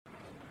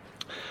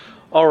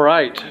All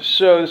right,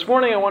 so this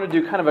morning I want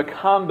to do kind of a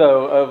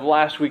combo of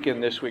last week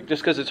and this week,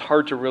 just because it's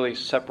hard to really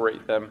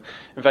separate them.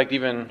 In fact,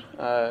 even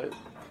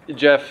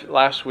Jeff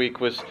last week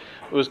was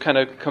kind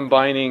of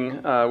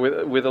combining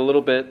with a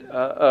little bit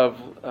of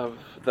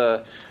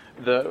the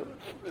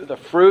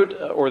fruit,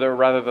 or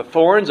rather the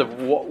thorns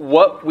of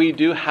what we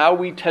do, how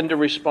we tend to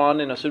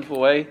respond in a sinful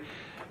way,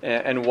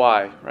 and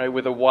why. Right,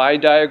 with a why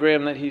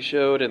diagram that he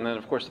showed, and then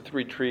of course the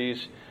three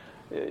trees.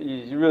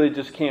 You really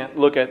just can't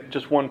look at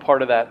just one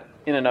part of that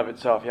in and of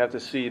itself. You have to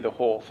see the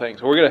whole thing.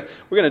 So we're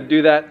gonna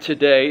do that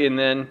today, and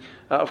then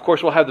of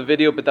course we'll have the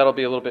video, but that'll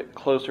be a little bit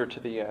closer to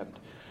the end.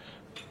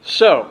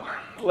 So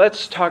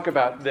let's talk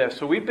about this.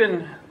 So we've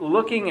been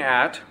looking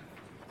at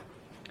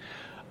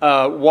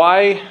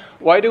why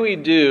do we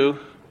do?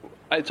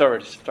 It's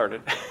already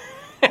started.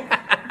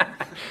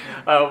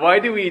 Why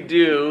do we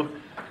do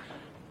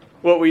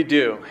what we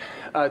do?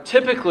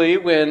 Typically,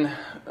 when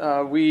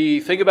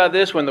we think about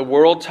this, when the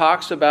world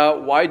talks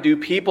about why do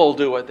people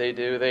do what they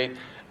do,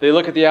 they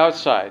look at the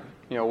outside.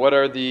 You know,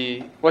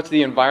 what's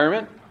the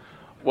environment?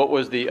 What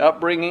was the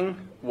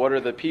upbringing? What are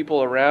the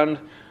people around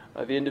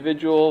the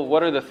individual?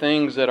 What are the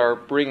things that are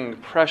bringing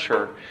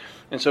pressure?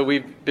 And so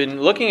we've been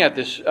looking at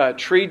this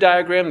tree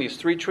diagram, these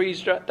three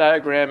trees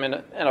diagram,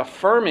 and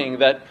affirming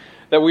that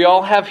we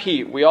all have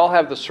heat. We all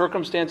have the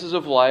circumstances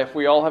of life.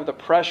 We all have the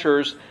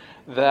pressures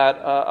that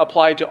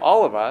apply to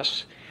all of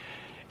us.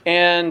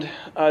 And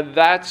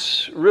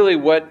that's really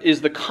what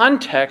is the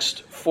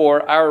context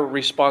for our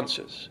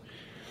responses.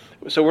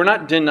 So we're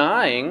not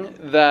denying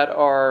that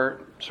our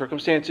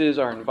circumstances,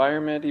 our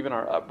environment, even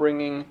our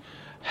upbringing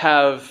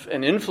have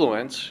an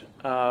influence,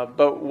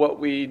 but what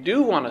we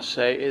do want to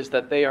say is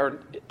that they are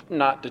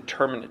not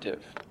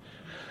determinative.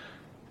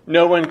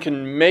 No one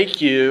can make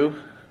you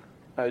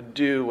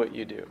do what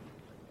you do.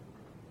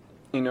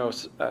 You know,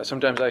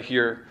 sometimes I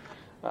hear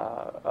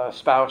a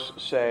spouse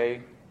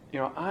say, you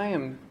know,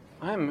 I'm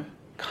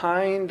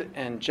kind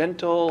and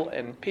gentle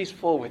and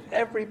peaceful with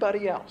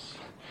everybody else.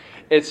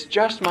 It's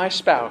just my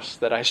spouse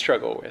that I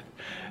struggle with,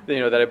 you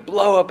know, that I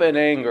blow up in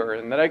anger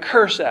and that I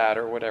curse at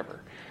or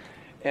whatever.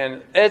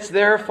 And it's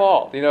their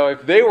fault. You know,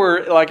 if they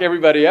were like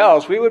everybody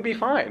else, we would be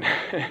fine,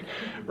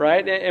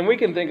 right? And we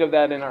can think of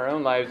that in our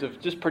own lives,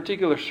 of just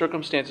particular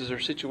circumstances or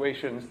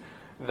situations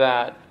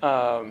that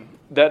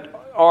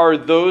are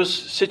those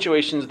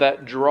situations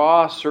that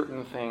draw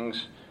certain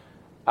things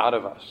out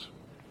of us.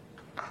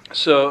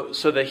 So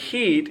the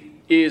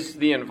heat is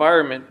the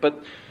environment,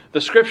 but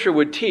the Scripture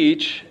would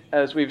teach,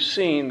 as we've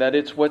seen, that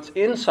it's what's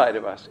inside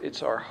of us.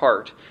 It's our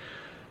heart.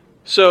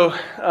 So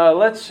I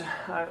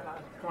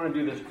want to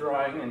do this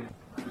drawing.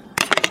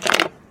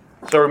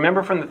 So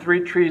remember from the three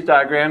trees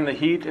diagram, the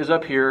heat is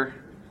up here,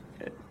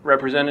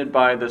 represented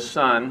by the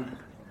sun.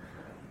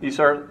 These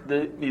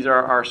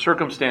are our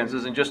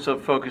circumstances, and just to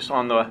focus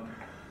on the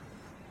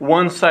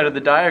one side of the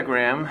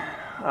diagram,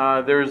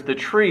 there's the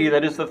tree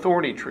that is the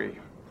thorny tree.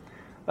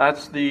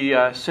 That's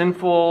the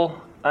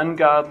sinful,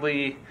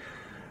 ungodly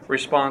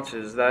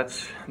responses.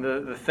 That's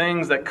the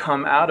things that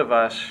come out of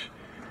us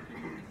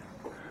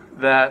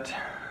that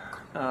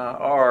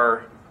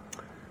are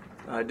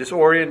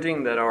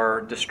disorienting, that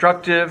are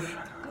destructive,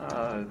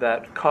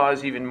 that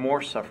cause even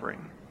more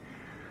suffering.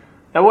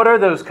 Now, what are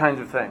those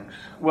kinds of things?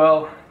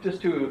 Well,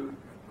 just to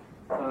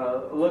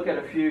look at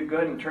a few, go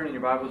ahead and turn in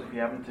your Bibles, if you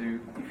happen, to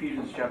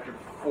Ephesians chapter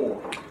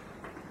 4.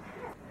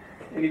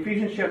 In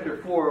Ephesians chapter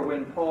 4,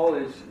 when Paul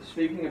is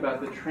speaking about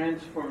the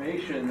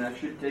transformation that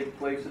should take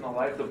place in the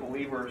lives of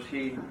believers,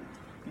 he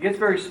gets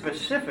very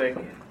specific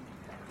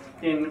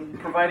in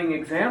providing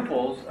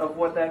examples of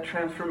what that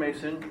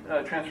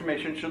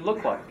transformation should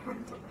look like.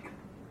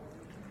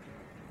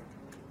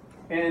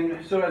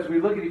 And so as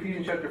we look at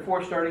Ephesians chapter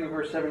 4, starting in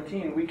verse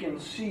 17, we can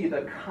see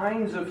the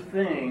kinds of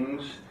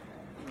things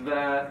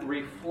that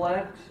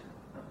reflect,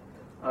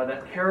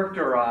 that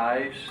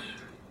characterize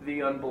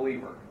the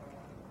unbeliever.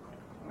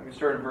 Let me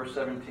start in verse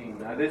 17.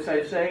 Now this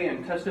I say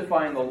and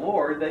testify in the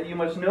Lord, that you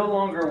must no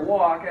longer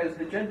walk as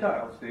the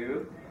Gentiles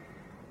do,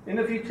 in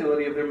the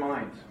futility of their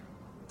minds.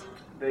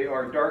 They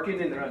are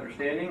darkened in their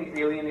understanding,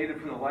 alienated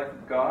from the life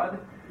of God,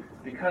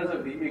 because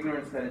of the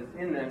ignorance that is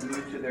in them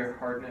due to their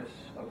hardness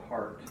of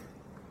heart.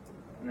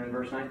 And then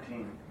verse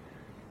 19.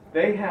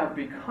 They have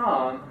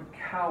become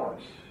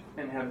callous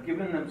and have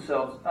given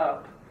themselves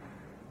up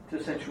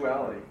to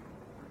sensuality,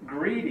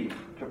 greedy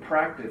to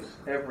practice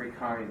every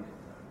kind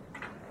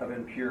of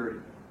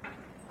impurity.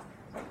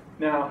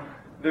 Now,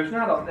 that's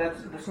not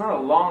a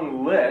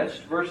long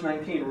list. Verse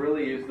 19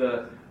 really is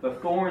the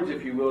thorns,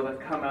 if you will, that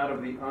come out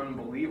of the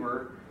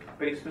unbeliever.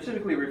 But he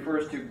specifically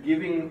refers to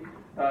giving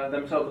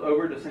themselves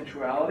over to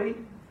sensuality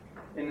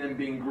and then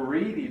being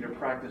greedy to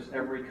practice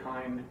every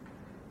kind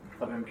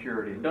of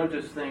impurity. Don't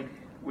just think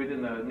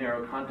within the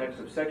narrow context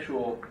of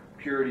sexual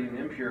purity and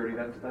impurity.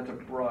 That's a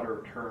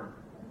broader term.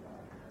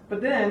 But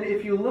then,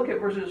 if you look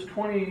at verses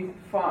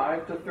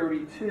 25 to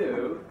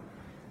 32,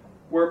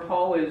 where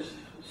Paul is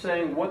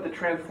saying what the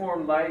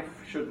transformed life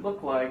should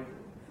look like,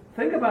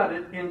 think about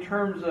it in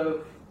terms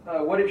of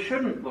what it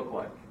shouldn't look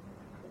like.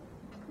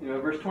 You know,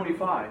 verse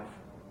 25.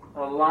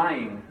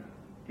 Lying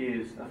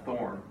is a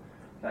thorn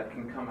that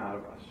can come out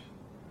of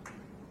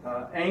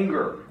us.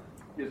 Anger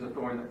is a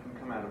thorn that can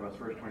come out of us,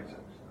 verse 26.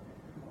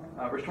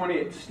 Verse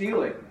 28,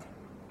 stealing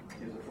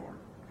is a thorn.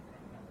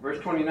 Verse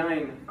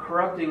 29,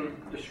 corrupting,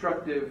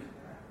 destructive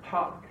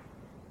talk.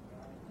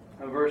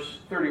 Verse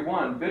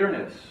 31,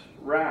 bitterness,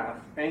 wrath,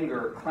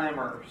 anger,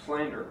 clamor,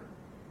 slander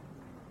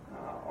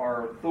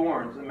are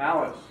thorns, and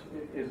malice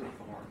is a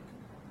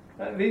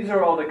thorn. These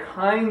are all the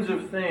kinds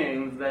of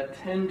things that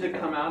tend to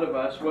come out of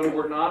us when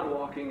we're not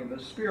walking in the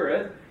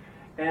Spirit,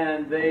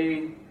 and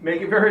they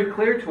make it very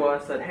clear to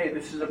us that, hey,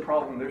 this is a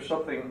problem, there's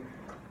something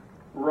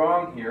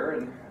wrong here.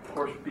 And of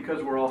course,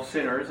 because we're all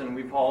sinners and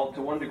we've all,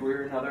 to one degree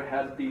or another,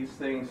 had these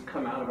things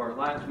come out of our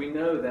lives, we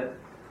know that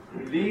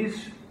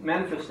these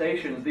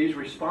manifestations, these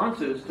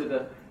responses to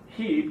the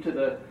heat, to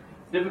the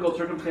difficult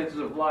circumstances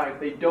of life,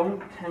 they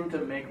don't tend to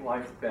make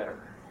life better.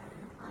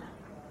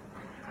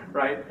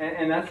 Right?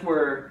 And that's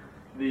where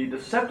the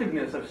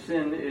deceptiveness of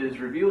sin is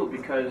revealed,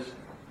 because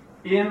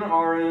in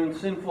our own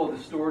sinful,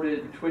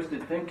 distorted,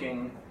 twisted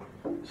thinking,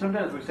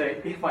 sometimes we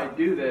say, if I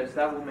do this,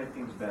 that will make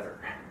things better.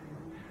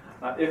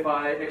 If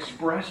I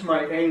express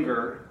my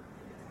anger,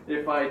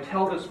 if I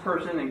tell this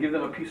person and give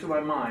them a piece of my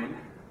mind,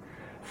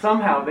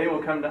 somehow they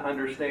will come to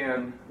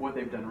understand what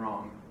they've done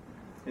wrong,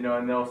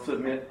 and they'll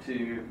submit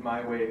to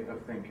my way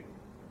of thinking.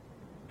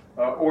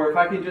 Or if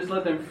I can just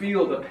let them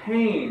feel the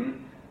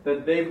pain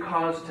that they've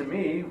caused to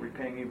me,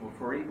 repaying evil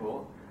for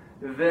evil,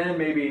 then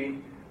maybe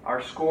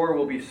our score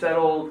will be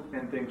settled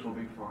and things will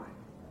be fine.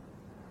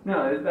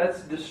 No,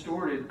 that's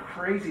distorted,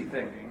 crazy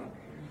thinking.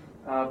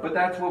 But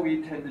that's what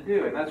we tend to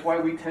do, and that's why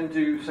we tend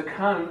to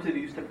succumb to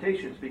these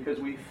temptations, because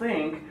we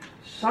think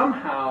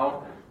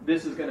somehow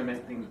this is going to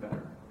make things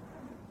better.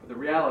 But the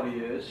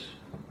reality is,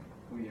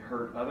 we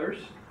hurt others,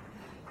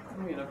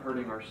 and we end up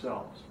hurting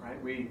ourselves,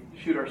 right? We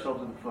shoot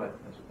ourselves in the foot,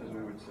 as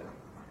we would say.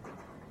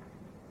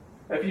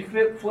 If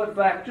you flip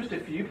back just a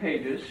few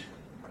pages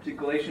to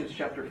Galatians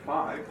chapter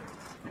 5,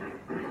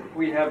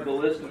 we have the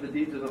list of the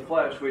deeds of the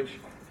flesh, which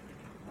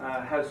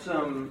has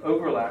some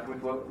overlap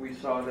with what we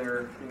saw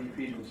there in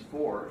Ephesians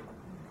 4.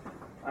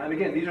 And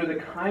again, these are the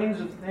kinds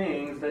of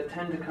things that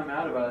tend to come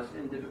out of us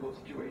in difficult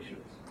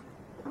situations.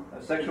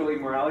 Sexual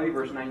immorality,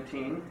 verse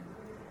 19.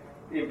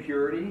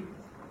 Impurity,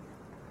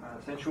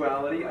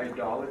 sensuality,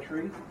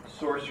 idolatry,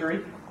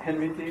 sorcery,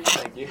 enmity.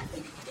 Thank you.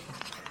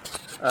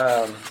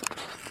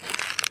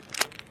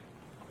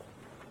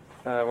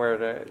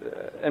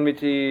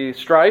 Enmity,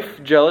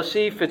 strife,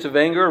 jealousy, fits of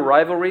anger,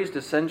 rivalries,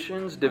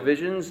 dissensions,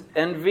 divisions,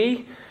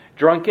 envy,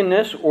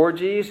 drunkenness,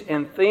 orgies,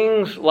 and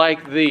things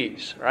like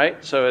these,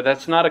 right? So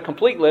that's not a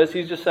complete list.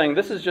 He's just saying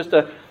this is just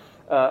a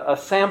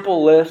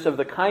sample list of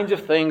the kinds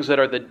of things that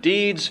are the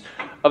deeds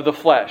of the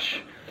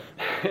flesh.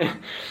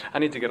 I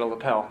need to get a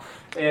lapel.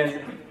 And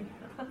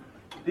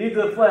deeds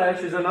of the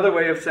flesh is another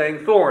way of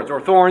saying thorns, or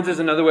thorns is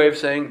another way of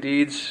saying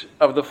deeds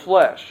of the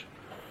flesh.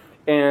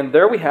 And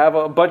there we have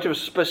a bunch of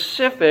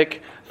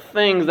specific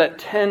things that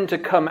tend to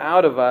come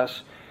out of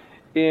us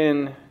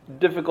in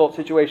difficult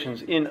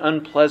situations, in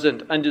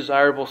unpleasant,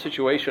 undesirable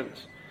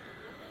situations.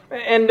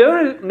 And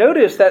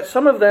notice that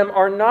some of them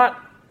are not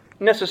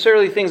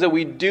necessarily things that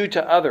we do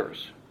to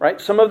others, right?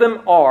 Some of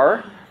them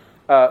are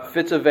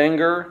fits of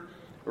anger,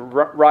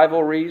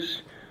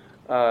 rivalries,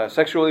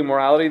 sexual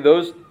immorality.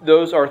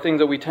 Those are things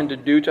that we tend to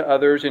do to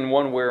others in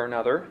one way or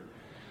another.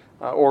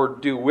 Or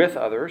do with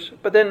others.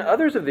 But then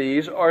others of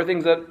these are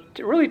things that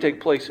really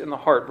take place in the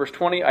heart. Verse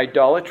 20,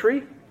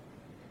 idolatry.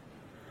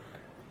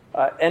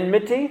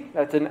 Enmity,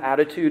 that's an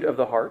attitude of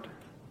the heart.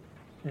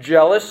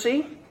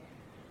 Jealousy,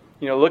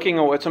 looking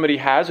at what somebody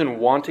has and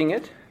wanting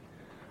it.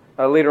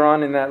 Later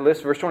on in that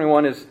list, verse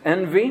 21 is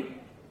envy.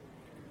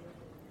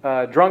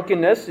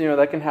 Drunkenness,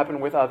 that can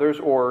happen with others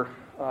or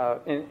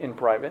in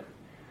private.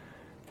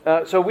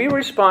 So we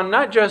respond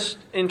not just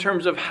in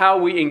terms of how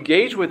we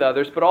engage with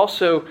others, but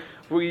also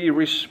we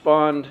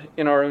respond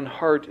in our own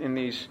heart in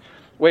these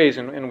ways,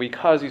 and we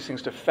cause these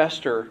things to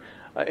fester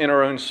in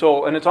our own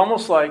soul. And it's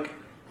almost like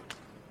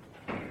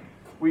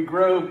we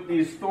grow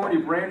these thorny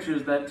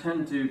branches that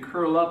tend to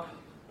curl up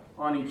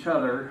on each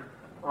other,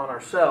 on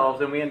ourselves,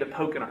 and we end up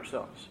poking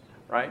ourselves,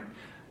 right?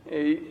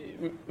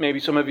 Maybe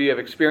some of you have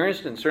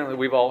experienced, and certainly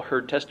we've all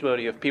heard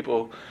testimony of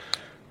people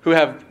who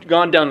have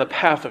gone down the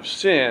path of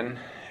sin,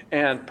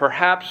 and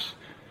perhaps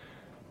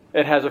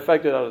it has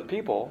affected other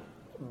people,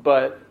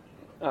 but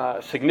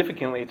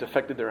significantly it's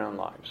affected their own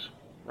lives,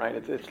 right?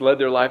 It's led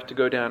their life to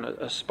go down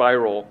a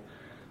spiral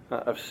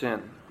of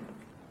sin.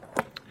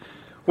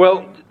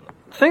 Well,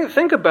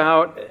 think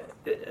about,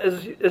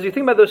 as you think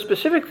about those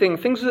specific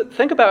things,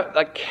 think about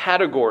like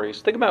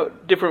categories. Think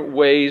about different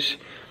ways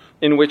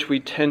in which we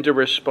tend to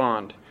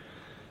respond.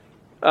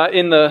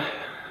 In the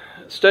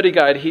study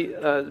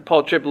guide,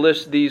 Paul Tripp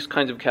lists these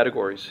kinds of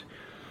categories.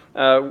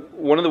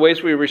 One of the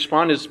ways we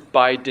respond is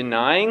by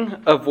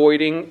denying,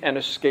 avoiding, and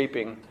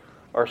escaping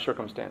our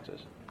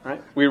circumstances.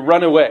 Right? We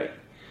run away.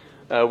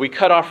 We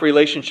cut off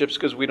relationships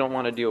because we don't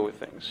want to deal with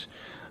things.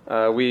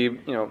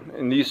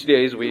 In these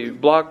days, we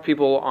block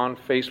people on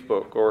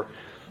Facebook, or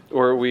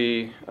or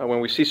when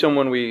we see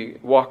someone, we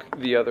walk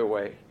the other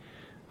way.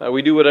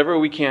 We do whatever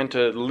we can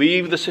to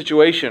leave the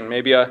situation.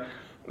 Maybe a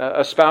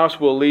spouse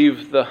will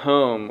leave the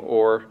home,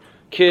 or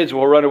kids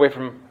will run away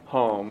from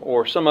home,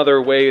 or some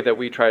other way that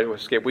we try to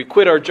escape. We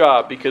quit our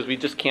job because we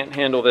just can't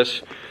handle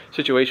this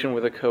situation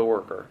with a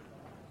coworker.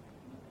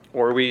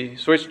 Or we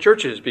switch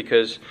churches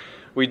because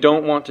we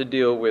don't want to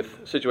deal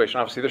with situation.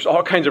 Obviously, there's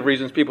all kinds of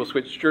reasons people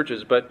switch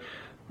churches, but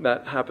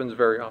that happens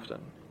very often.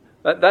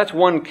 That's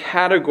one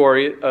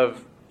category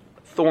of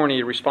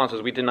thorny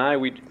responses. We deny,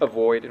 we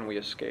avoid, and we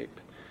escape.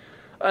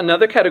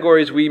 Another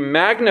category is we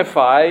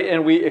magnify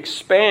and we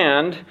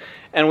expand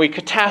and we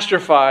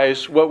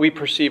catastrophize what we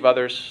perceive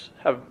others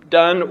have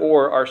done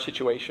or our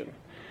situation.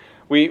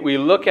 We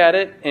look at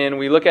it, and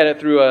we look at it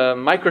through a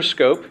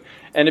microscope,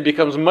 and it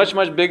becomes much,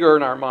 much bigger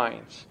in our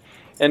minds.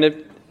 And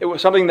it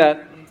was something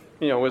that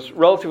was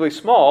relatively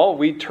small.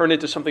 We turn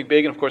it to something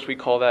big, and of course we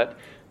call that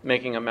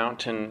making a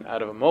mountain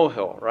out of a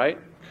molehill, right?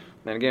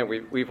 And again,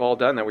 we've all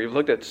done that. We've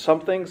looked at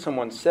something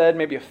someone said,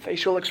 maybe a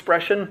facial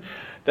expression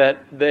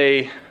that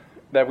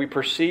we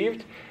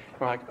perceived.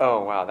 We're like,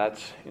 oh wow,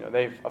 that's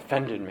they've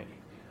offended me,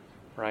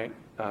 right?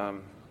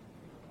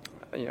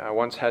 I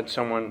once had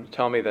someone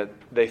tell me that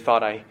they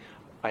thought I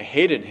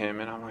hated him,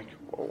 and I'm like,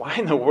 well, why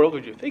in the world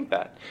would you think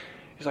that?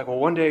 He's like, well,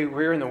 one day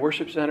we were in the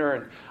worship center,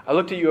 and I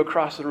looked at you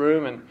across the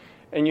room,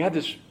 and you had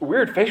this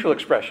weird facial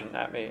expression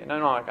at me, and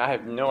I'm like, I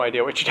have no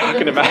idea what you're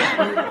talking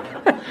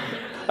about.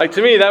 Like,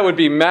 to me, that would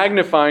be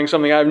magnifying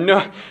something. I have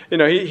no,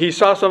 he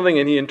saw something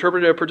and he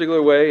interpreted it a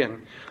particular way,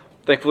 and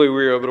thankfully we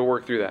were able to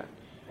work through that.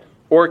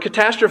 Or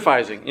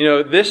catastrophizing.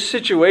 This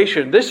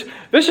situation, this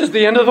is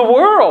the end of the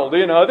world.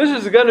 This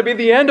is going to be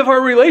the end of our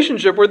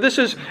relationship, where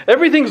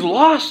everything's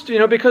lost,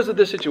 because of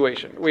this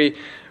situation.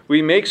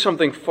 We make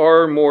something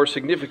far more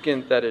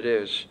significant than it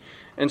is.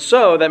 And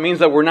so that means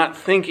that we're not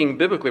thinking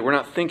biblically. We're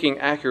not thinking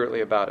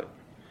accurately about it.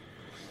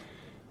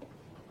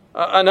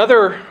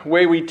 Another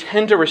way we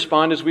tend to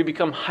respond is we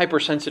become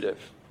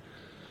hypersensitive.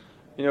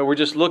 We're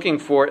just looking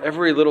for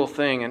every little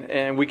thing,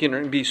 and we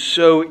can be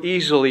so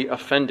easily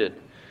offended.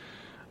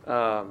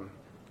 Our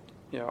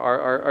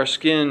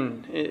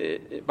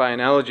skin, by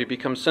analogy,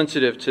 becomes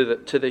sensitive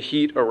to the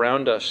heat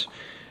around us,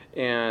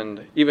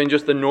 and even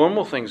just the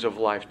normal things of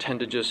life tend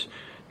to just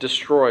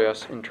destroy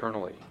us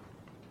internally.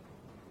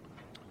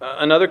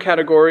 Another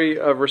category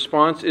of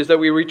response is that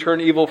we return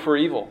evil for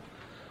evil.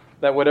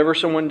 That whatever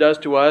someone does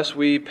to us,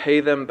 we pay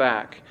them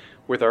back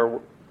with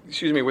our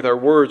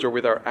words or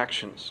with our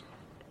actions.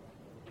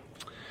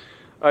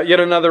 Yet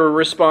another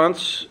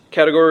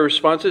category of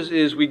responses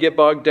is we get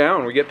bogged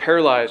down, we get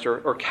paralyzed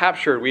or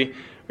captured. We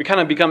kind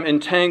of become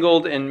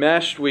entangled and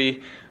meshed.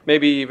 We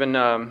maybe even,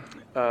 I'm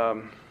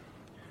trying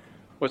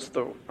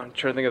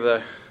to think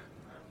of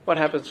what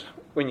happens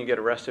when you get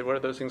arrested? What are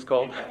those things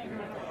called?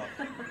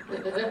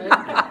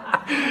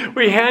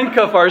 We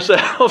handcuff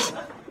ourselves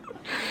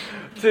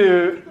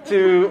to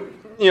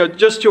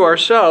just to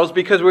ourselves,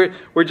 because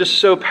we're just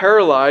so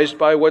paralyzed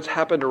by what's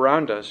happened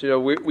around us.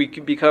 We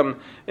can become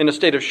in a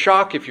state of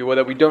shock, if you will,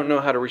 that we don't know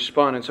how to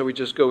respond, and so we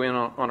just go in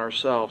on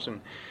ourselves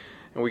and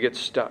we get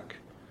stuck.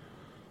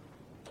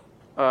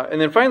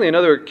 And then finally,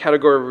 another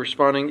category of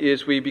responding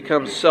is we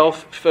become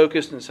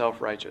self-focused and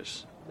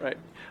self-righteous. Right?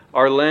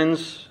 Our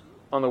lens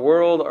on the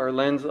world, our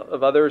lens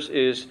of others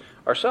is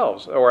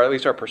ourselves, or at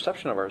least our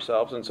perception of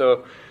ourselves, and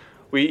so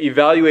we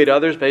evaluate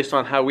others based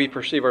on how we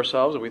perceive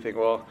ourselves, and we think,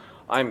 well,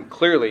 I'm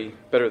clearly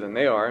better than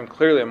they are. I'm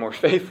clearly a more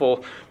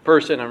faithful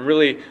person.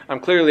 I'm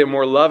clearly a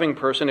more loving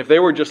person. If they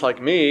were just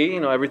like me,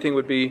 everything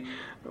would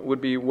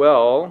be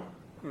well.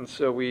 And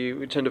so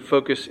we tend to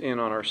focus in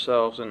on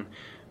ourselves and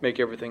make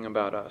everything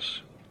about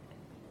us.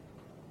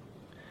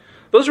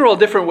 Those are all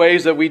different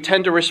ways that we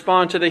tend to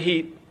respond to the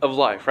heat of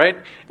life, right?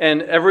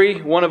 And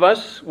every one of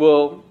us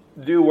will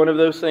do one of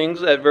those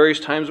things at various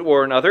times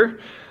or another.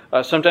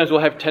 Sometimes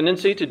we'll have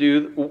tendency to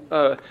do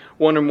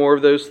one or more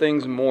of those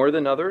things more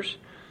than others.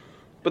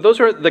 But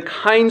those are the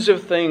kinds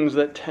of things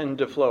that tend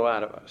to flow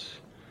out of us.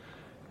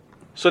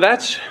 So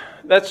that's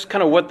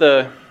kind of what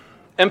the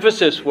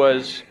emphasis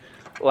was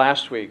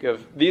last week.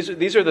 Of these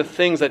are the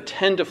things that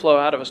tend to flow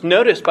out of us.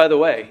 Notice, by the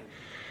way,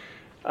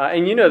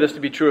 and you know this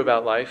to be true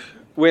about life,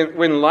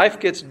 when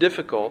life gets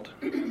difficult,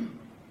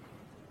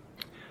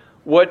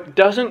 what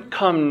doesn't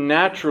come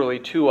naturally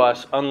to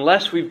us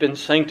unless we've been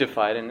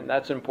sanctified, and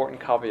that's an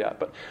important caveat,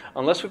 but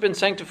unless we've been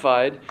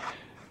sanctified,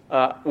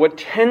 what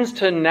tends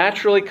to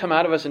naturally come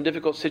out of us in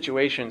difficult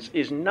situations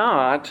is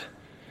not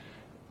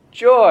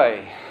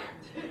joy.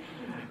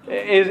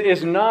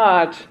 Is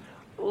not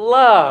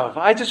love.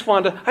 I just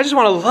want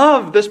to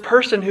love this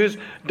person who's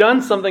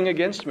done something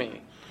against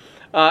me.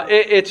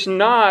 It's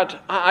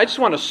not. I just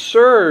want to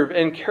serve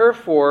and care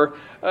for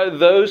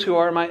those who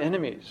are my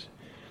enemies.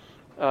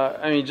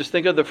 Just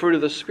think of the fruit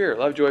of the Spirit: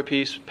 love, joy,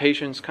 peace,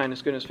 patience,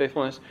 kindness, goodness,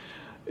 faithfulness.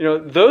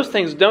 Those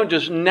things don't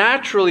just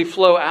naturally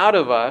flow out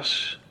of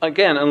us,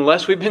 again,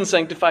 unless we've been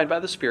sanctified by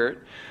the Spirit,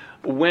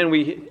 when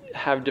we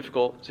have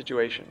difficult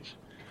situations.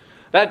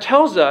 That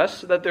tells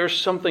us that there's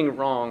something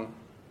wrong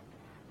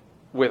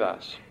with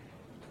us,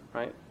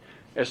 right?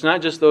 It's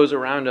not just those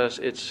around us,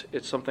 it's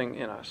something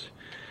in us.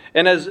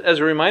 And as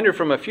a reminder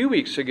from a few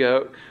weeks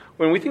ago,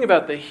 when we think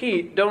about the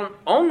heat, don't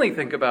only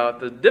think about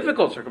the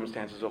difficult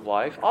circumstances of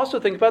life, also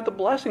think about the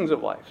blessings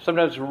of life.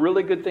 Sometimes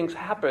really good things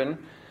happen,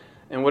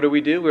 and what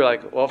do? We're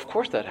like, well, of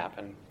course that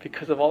happened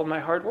because of all of my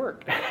hard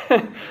work.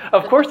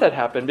 Of course that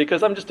happened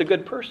because I'm just a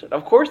good person.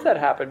 Of course that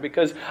happened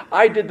because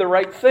I did the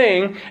right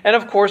thing, and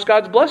of course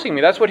God's blessing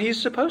me. That's what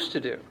He's supposed to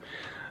do.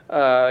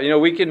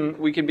 We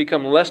can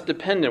become less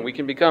dependent. We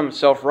can become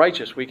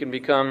self-righteous. We can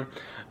become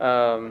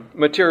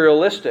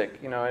materialistic,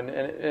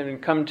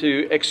 and come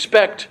to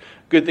expect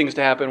good things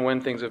to happen when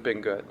things have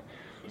been good.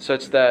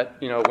 Such that,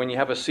 when you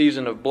have a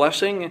season of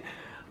blessing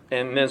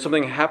and then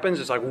something happens,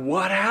 it's like,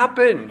 what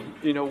happened?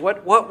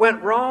 What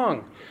went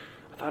wrong?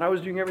 I thought I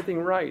was doing everything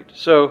right.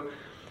 So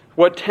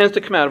what tends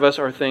to come out of us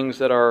are things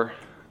that are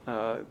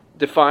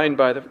defined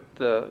by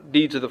the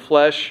deeds of the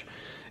flesh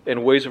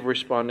and ways of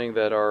responding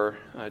that are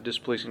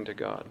displeasing to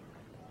God.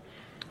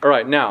 All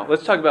right, now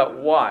let's talk about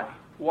why.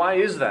 Why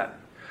is that?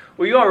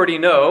 Well, you already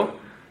know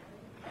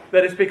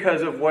that it's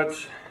because of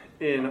what's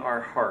in our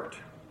heart.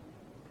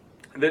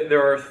 That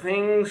there are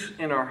things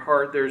in our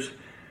heart. There's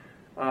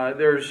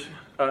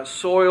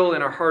soil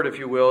in our heart, if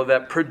you will,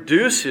 that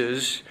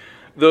produces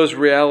those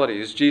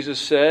realities. Jesus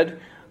said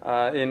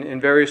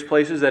in various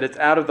places that it's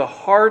out of the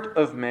heart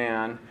of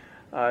man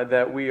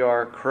that we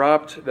are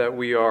corrupt, that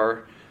we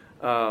are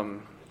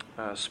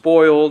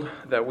spoiled,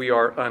 that we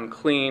are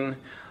unclean.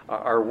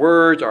 Our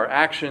words, our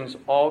actions,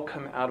 all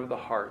come out of the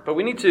heart. But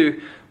we need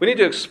to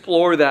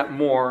explore that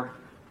more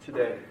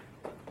today.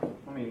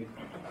 Let me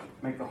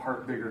make the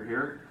heart bigger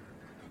here.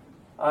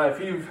 If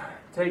you've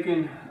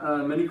taken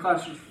many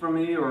classes from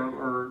me,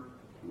 or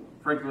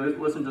frankly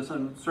listened to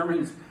some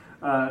sermons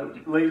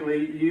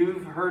lately,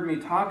 you've heard me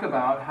talk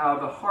about how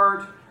the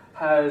heart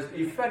has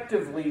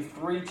effectively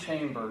three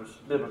chambers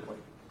biblically.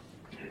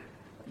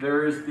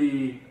 There is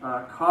the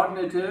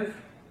cognitive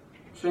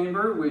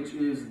chamber, which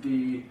is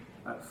the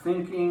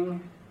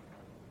thinking,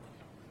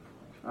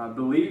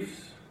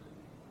 beliefs.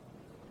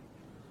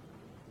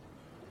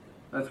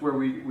 That's where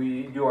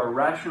we do our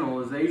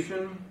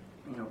rationalization,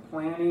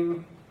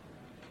 planning,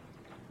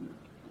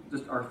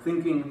 just our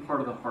thinking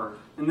part of the heart.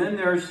 And then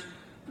there's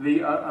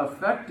the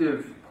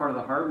affective part of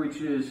the heart, which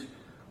is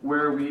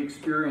where we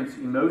experience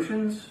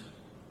emotions,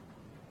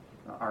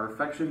 our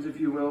affections, if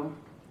you will.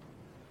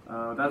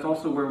 That's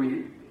also where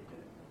we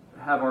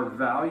have our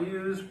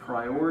values,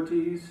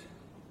 priorities,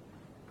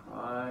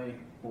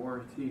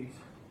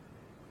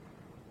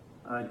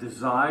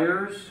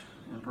 desires,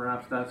 and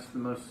perhaps that's the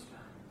most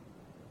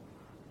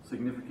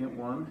significant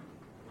one.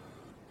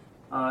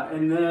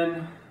 And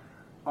then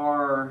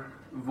our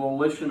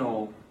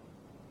volitional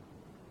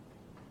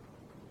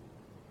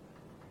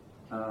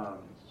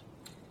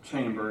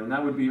chamber, and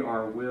that would be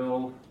our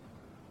will,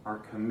 our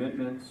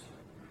commitments,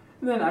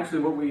 and then actually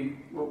what we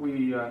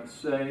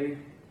say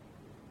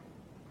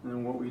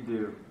and what we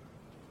do.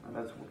 And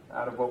that's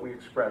out of what we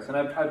express. And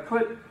I've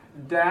put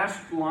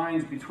dashed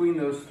lines between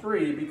those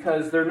three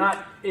because they're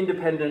not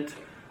independent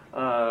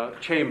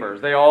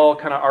chambers. They all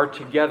kind of are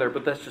together,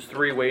 but that's just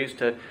three ways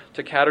to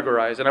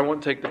categorize. And I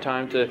won't take the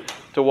time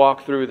to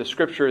walk through the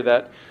scripture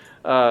that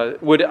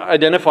would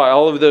identify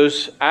all of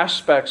those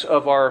aspects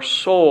of our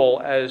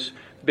soul as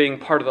being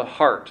part of the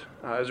heart.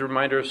 As a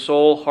reminder,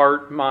 soul,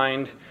 heart,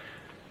 mind,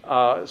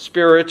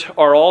 spirit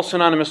are all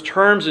synonymous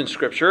terms in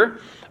Scripture,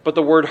 but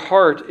the word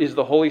heart is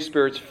the Holy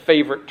Spirit's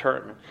favorite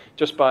term,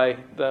 just by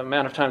the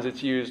amount of times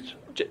it's used,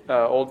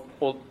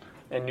 Old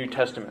and New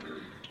Testament.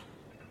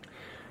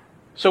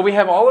 So we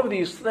have all of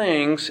these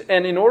things,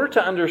 and in order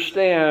to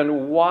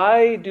understand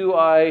why do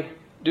I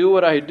do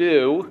what I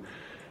do,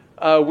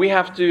 we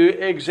have to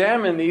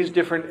examine these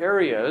different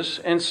areas.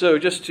 And so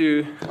just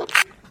to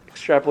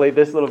extrapolate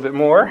this a little bit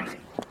more,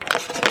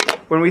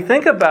 when we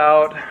think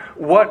about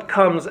what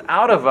comes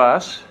out of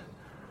us,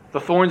 the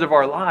thorns of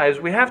our lives,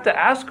 we have to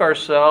ask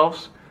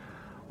ourselves,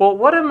 well,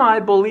 what am I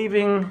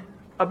believing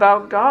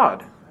about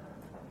God?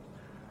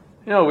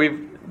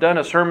 We've done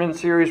a sermon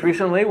series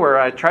recently where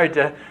I tried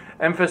to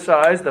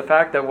emphasize the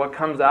fact that what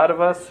comes out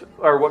of us,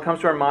 or what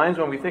comes to our minds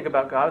when we think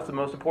about God, is the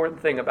most important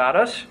thing about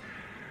us.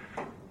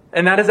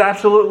 And that is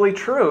absolutely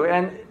true.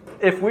 And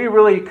if we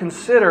really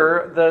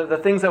consider the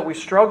things that we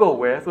struggle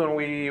with when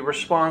we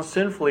respond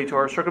sinfully to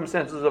our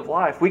circumstances of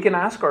life, we can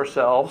ask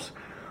ourselves,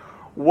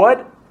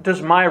 what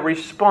does my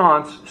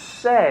response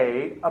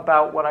say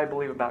about what I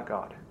believe about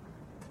God?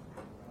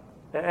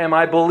 Am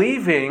I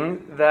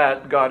believing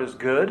that God is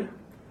good,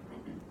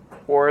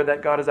 or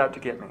that God is out to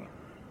get me?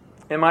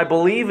 Am I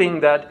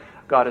believing that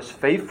God is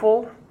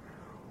faithful,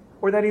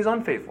 or that He's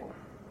unfaithful?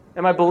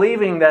 Am I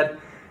believing that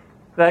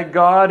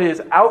God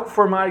is out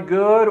for my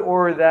good,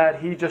 or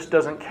that He just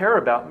doesn't care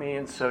about me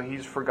and so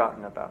He's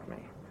forgotten about me?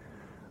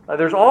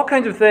 There's all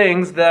kinds of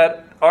things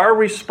that our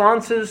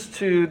responses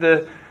to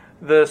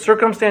the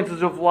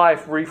circumstances of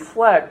life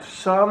reflect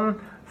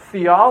some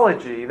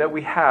theology that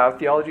we have.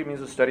 Theology means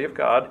the study of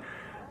God.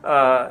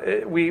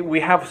 We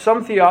have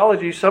some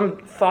theology, some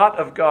thought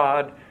of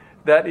God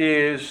that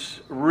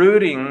is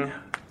rooting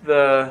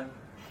the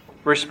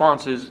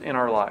responses in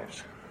our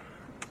lives.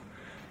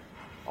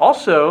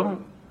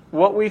 Also,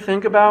 what we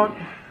think about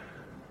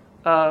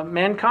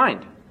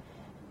mankind.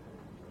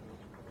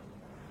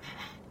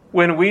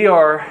 When we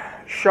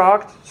are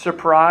shocked,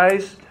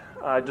 surprised,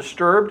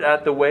 disturbed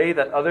at the way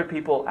that other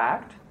people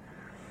act,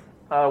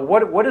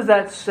 what does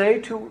that say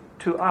to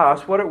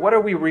us? What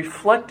are we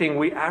reflecting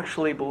we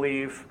actually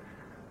believe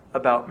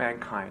about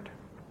mankind?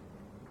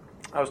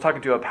 I was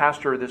talking to a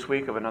pastor this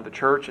week of another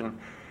church, and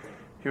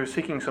he was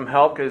seeking some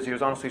help because he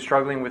was honestly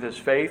struggling with his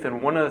faith.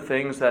 And one of the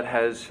things that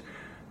has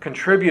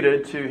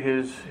contributed to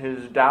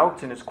his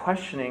doubts and his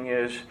questioning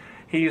is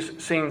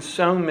he's seen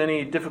so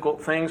many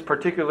difficult things,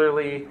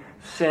 particularly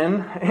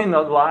sin, in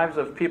the lives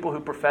of people who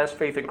profess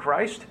faith in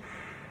Christ.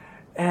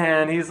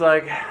 And he's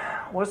like,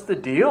 what's the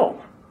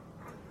deal?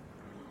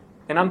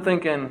 And I'm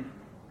thinking,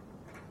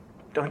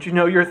 don't you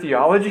know your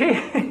theology?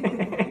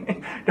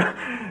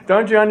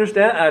 Don't you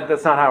understand?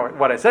 That's not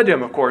what I said to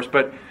him, of course,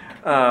 but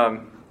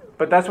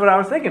that's what I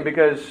was thinking,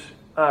 because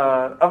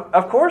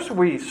of course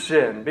we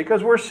sin,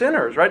 because we're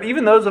sinners, right?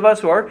 Even those of us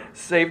who are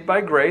saved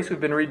by grace, who've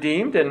been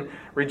redeemed and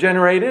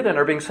regenerated and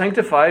are being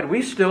sanctified,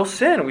 we still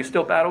sin. We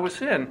still battle with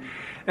sin.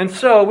 And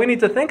so we need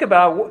to think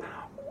about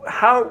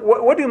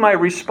what do my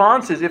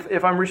responses,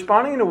 if I'm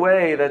responding in a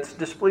way that's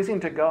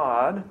displeasing to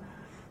God,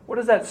 what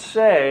does that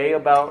say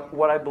about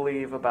what I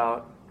believe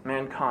about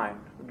mankind,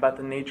 about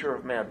the nature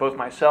of man, both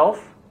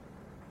myself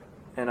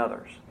and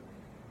others?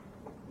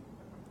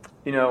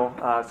 You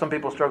know, some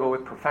people struggle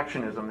with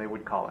perfectionism, they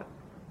would call it.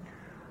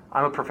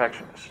 I'm a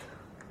perfectionist.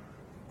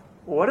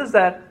 What does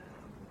that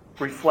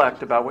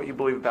reflect about what you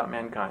believe about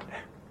mankind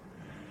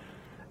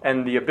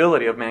and the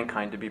ability of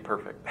mankind to be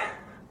perfect,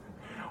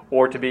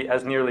 or to be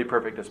as nearly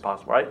perfect as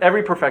possible, right?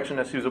 Every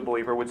perfectionist who's a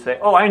believer would say,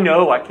 oh, I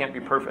know I can't be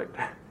perfect.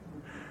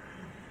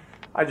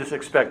 I just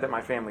expect that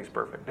my family's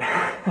perfect.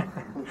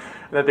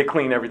 That they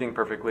clean everything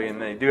perfectly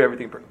and they do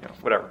everything,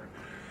 whatever.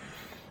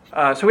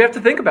 So we have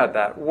to think about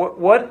that.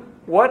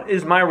 What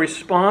is my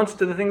response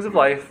to the things of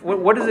life?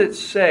 What does it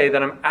say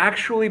that I'm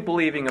actually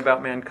believing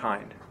about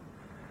mankind?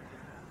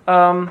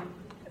 And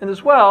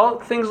as well,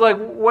 things like,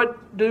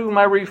 what do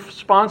my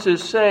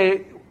responses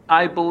say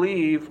I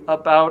believe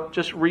about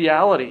just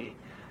reality?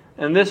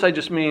 And this I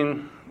just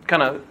mean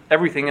kind of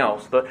everything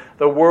else,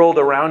 the world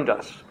around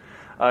us,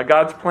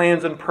 God's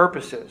plans and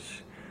purposes,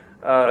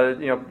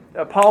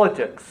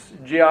 politics,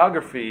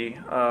 geography,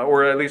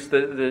 or at least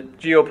the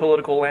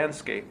geopolitical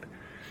landscape.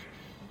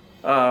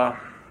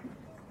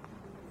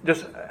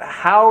 Just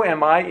how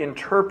am I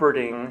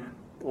interpreting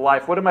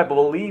life? What am I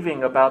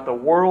believing about the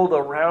world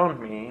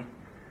around me?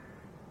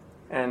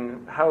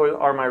 And how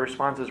are my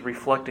responses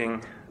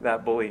reflecting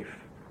that belief?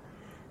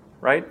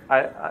 Right?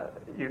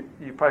 You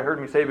probably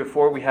heard me say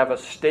before, we have a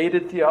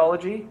stated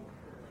theology.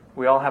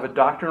 We all have a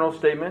doctrinal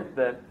statement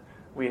that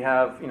we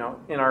have, in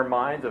our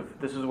minds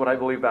of, this is what I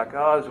believe about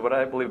God, this is what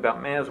I believe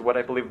about man, this is what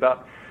I believe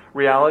about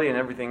reality and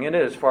everything in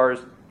it, as far as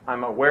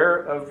I'm aware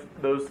of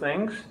those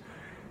things.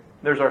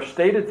 There's our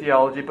stated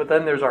theology, but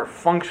then there's our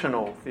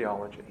functional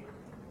theology.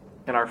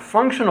 And our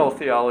functional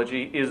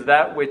theology is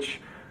that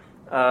which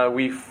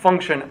we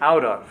function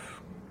out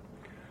of.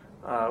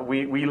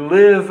 We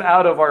live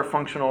out of our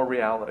functional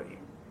reality.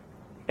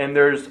 And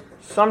there's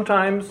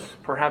sometimes,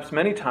 perhaps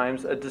many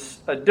times,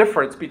 a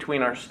difference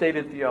between our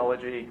stated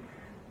theology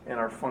and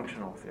our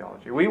functional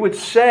theology. We would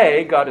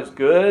say God is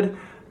good,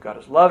 God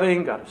is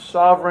loving, God is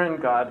sovereign,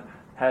 God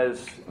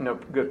has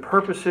good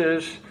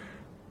purposes,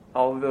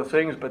 all of those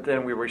things, but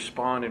then we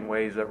respond in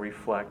ways that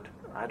reflect,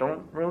 I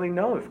don't really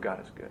know if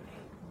God is good.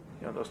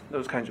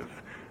 Those kinds of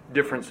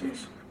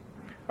differences.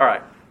 All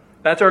right,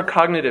 that's our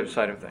cognitive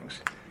side of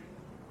things.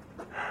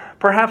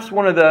 Perhaps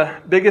one of the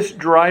biggest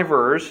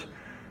drivers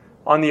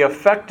on the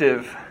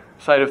affective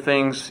side of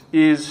things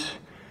is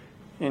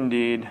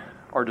indeed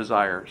our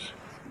desires.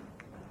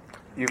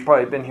 You've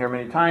probably been here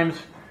many times,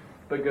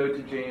 but go to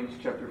James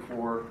chapter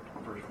 4,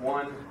 verse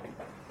 1.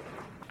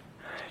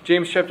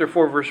 James chapter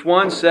 4, verse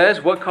 1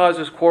 says, "What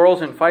causes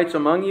quarrels and fights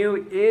among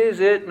you? Is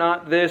it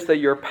not this, that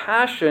your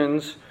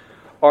passions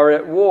are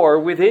at war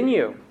within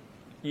you?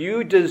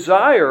 You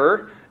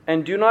desire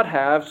and do not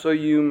have, so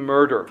you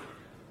murder.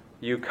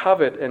 You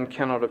covet and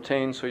cannot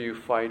obtain, so you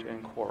fight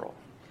and quarrel."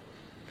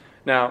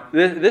 Now,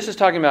 this is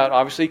talking about,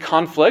 obviously,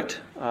 conflict,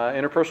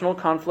 interpersonal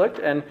conflict,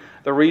 and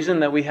the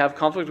reason that we have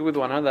conflict with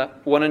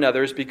one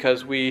another is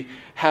because we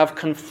have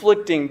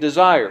conflicting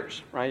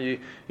desires, right?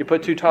 You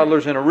put two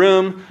toddlers in a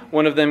room,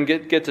 one of them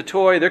gets a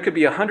toy. There could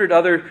be 100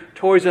 other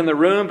toys in the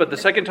room, but the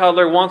second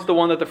toddler wants the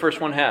one that the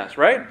first one has,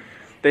 right?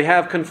 They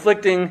have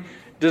conflicting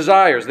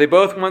desires. They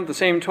both want the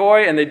same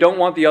toy, and they don't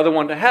want the other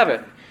one to have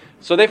it.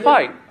 So they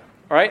fight,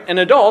 right? And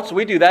adults,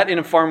 we do that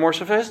in far more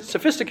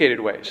sophisticated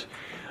ways.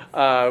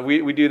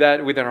 We do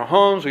that within our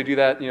homes. We do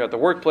that, at the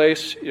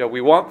workplace.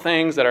 We want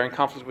things that are in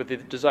conflict with the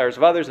desires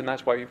of others, and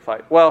that's why we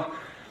fight. Well,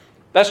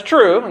 that's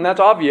true, and that's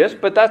obvious,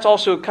 but that's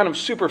also kind of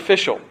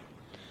superficial.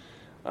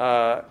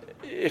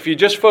 If you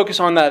just focus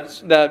on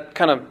that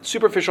kind of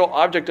superficial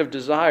object of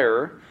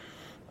desire,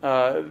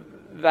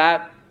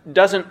 that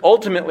doesn't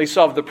ultimately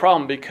solve the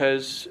problem,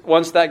 because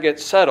once that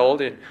gets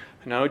settled,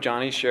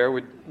 Johnny's share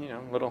with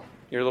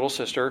your little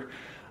sister,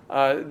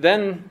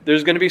 then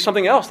there's going to be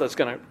something else that's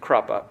going to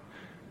crop up.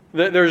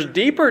 There's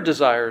deeper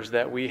desires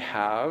that we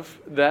have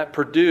that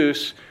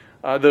produce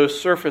those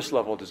surface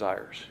level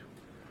desires.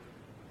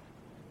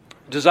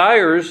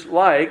 Desires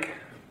like,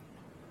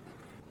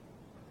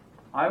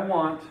 I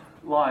want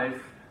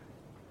life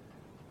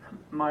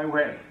my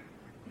way.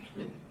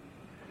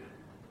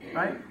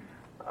 Right?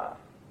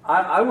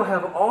 I will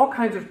have all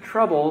kinds of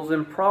troubles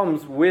and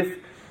problems with,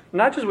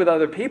 not just with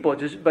other people,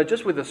 but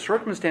just with the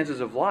circumstances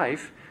of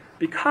life,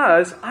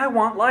 because I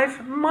want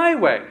life my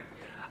way.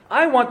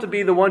 I want to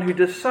be the one who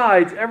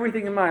decides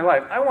everything in my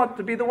life. I want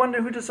to be the one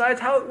who decides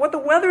what the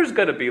weather's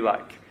going to be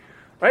like.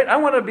 Right? I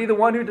want to be the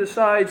one who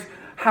decides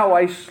how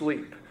I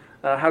sleep,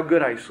 how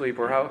good I sleep,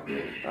 or how,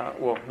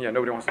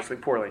 nobody wants to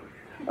sleep poorly.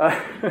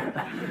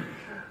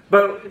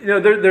 But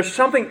there's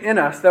something in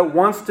us that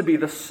wants to be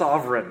the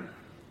sovereign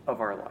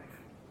of our life.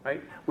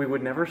 Right? We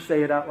would never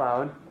say it out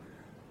loud.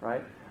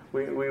 Right?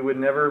 We would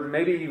never,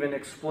 maybe even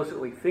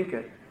explicitly think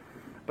it.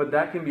 But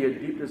that can be a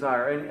deep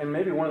desire. And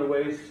maybe one of the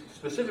ways,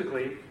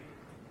 specifically,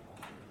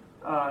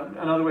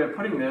 another way of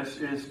putting this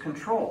is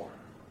control.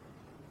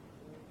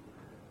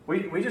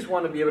 We just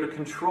want to be able to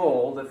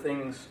control the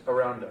things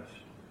around us.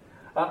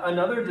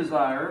 Another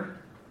desire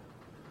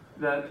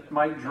that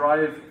might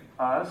drive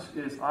us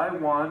is, I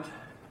want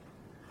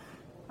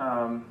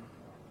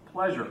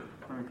pleasure.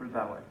 Let me put it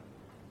that way.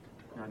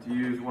 To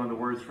use one of the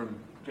words from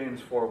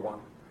James 4:1.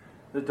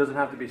 It doesn't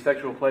have to be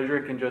sexual pleasure.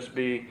 It can just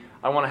be,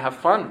 I want to have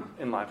fun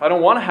in life. I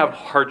don't want to have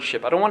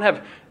hardship. I don't want to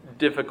have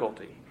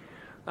difficulty.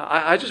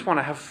 I just want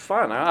to have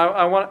fun.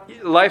 I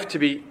want life to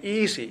be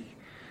easy.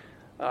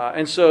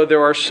 And so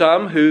there are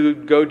some who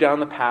go down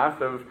the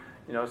path of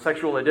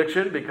sexual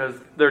addiction because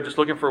they're just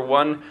looking for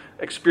one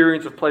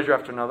experience of pleasure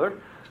after another.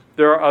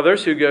 There are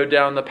others who go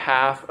down the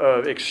path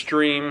of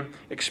extreme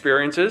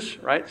experiences,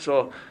 right?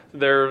 So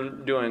they're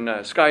doing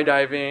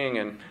skydiving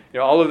and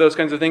all of those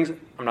kinds of things.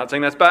 I'm not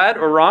saying that's bad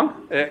or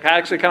wrong. It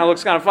actually kind of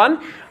looks kind of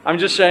fun. I'm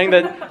just saying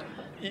that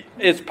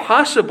it's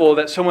possible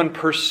that someone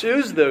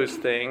pursues those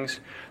things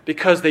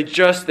because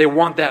they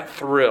want that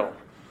thrill,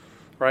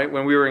 right?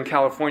 When we were in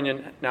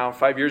California now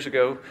 5 years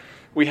ago,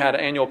 we had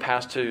an annual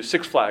pass to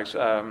Six Flags,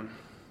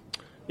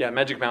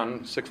 Magic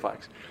Mountain, Six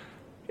Flags.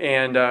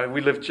 And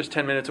we lived just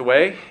 10 minutes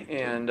away,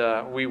 and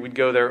we would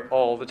go there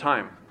all the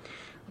time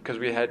because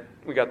we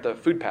got the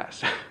food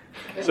pass.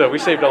 So we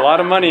saved a lot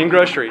of money in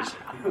groceries.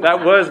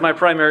 That was my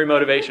primary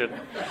motivation.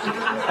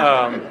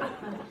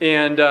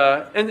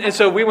 And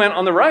so we went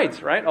on the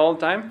rides, right, all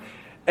the time.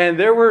 And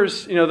there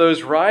was,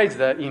 those rides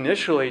that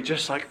initially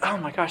just like, oh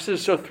my gosh, this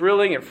is so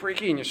thrilling and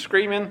freaky, and you're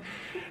screaming.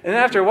 And then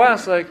after a while,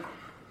 it's like,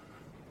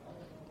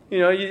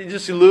 you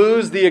just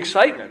lose the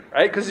excitement,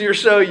 right? Because you're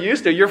so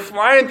used to it. You're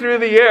flying through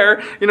the air,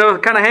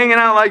 kind of hanging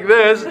out like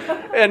this,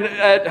 and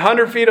at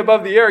 100 feet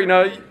above the air,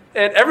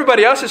 and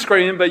everybody else is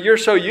screaming, but you're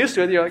so used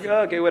to it, you're like,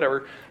 oh, okay,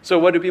 whatever. So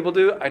what do people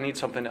do? I need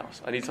something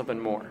else. I need something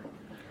more.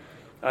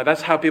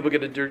 That's how people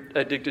get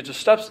addicted to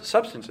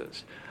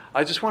substances.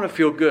 I just want to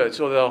feel good,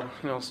 so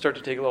they'll start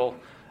to take a little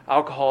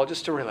alcohol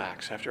just to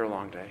relax after a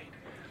long day.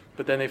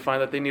 But then they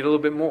find that they need a little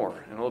bit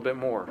more and a little bit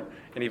more,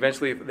 and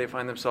eventually they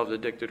find themselves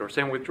addicted. Or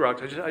same with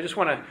drugs. I just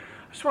want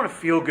to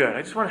feel good.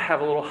 I just want to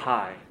have a little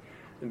high,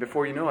 and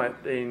before you know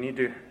it, they need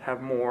to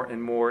have more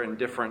and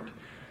different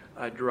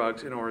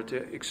drugs in order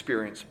to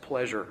experience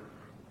pleasure.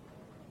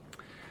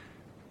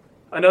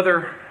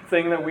 Another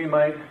thing that we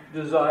might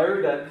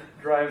desire that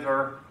drives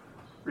our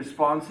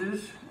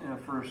responses,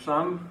 for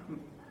some,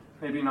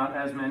 maybe not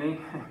as many,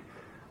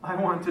 I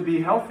want to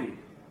be healthy.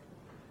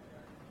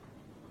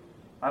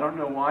 I don't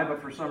know why,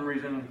 but for some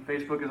reason,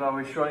 Facebook is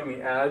always showing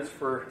me ads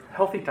for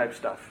healthy type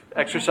stuff,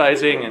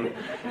 exercising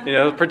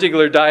and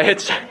particular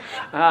diets.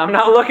 I'm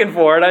not looking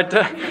for it,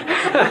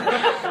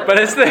 but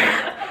it's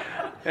there.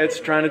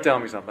 It's trying to tell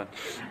me something.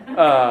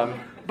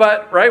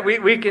 But right,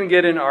 we can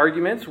get in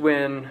arguments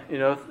when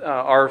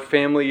our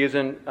family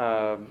isn't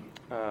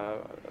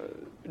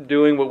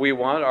doing what we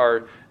want.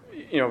 Or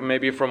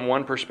maybe from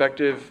one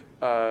perspective,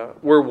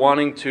 we're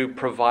wanting to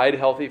provide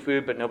healthy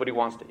food, but nobody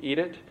wants to eat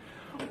it.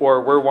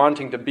 Or we're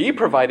wanting to be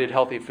provided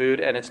healthy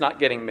food and it's not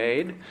getting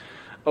made.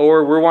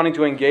 Or we're wanting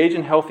to engage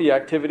in healthy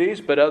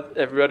activities, but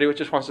everybody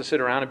just wants to sit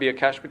around and be a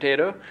couch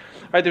potato.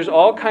 Right? There's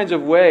all kinds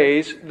of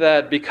ways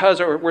that because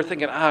we're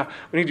thinking,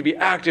 we need to be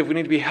active, we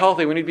need to be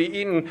healthy, we need to be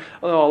eating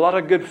a lot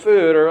of good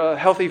food or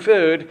healthy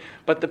food,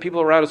 but the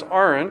people around us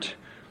aren't,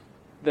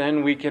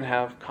 then we can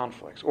have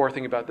conflicts. Or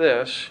think about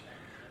this,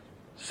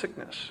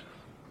 sickness.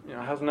 It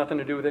has nothing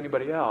to do with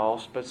anybody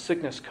else, but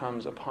sickness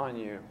comes upon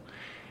you.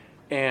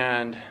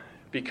 And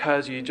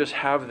because you just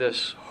have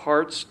this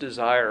heart's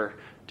desire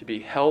to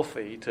be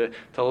healthy, to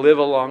live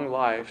a long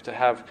life, to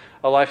have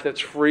a life that's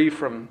free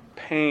from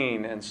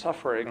pain and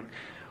suffering,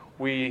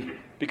 we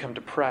become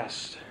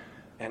depressed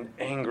and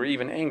angry,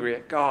 even angry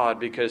at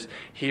God because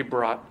He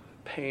brought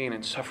pain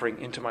and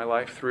suffering into my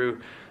life through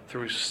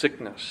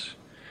sickness.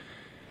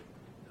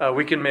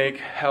 We can make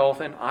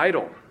health an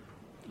idol.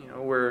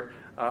 Where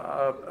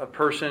a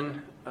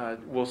person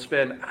will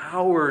spend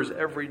hours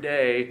every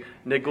day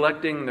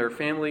neglecting their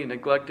family,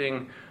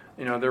 neglecting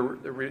their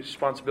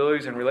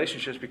responsibilities and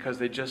relationships because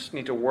they just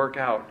need to work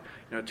out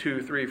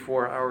 2, 3,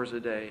 4 hours a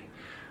day.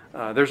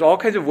 There's all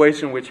kinds of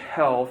ways in which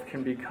health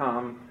can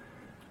become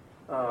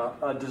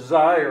a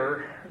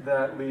desire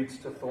that leads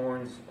to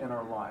thorns in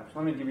our lives.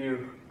 Let me give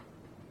you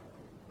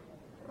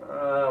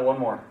one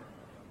more.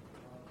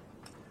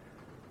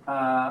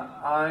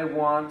 I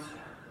want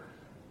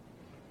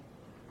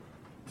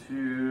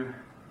to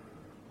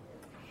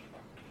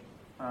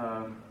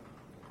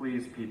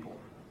please people.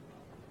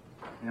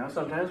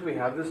 Sometimes we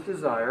have this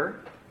desire,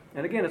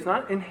 and again, it's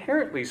not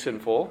inherently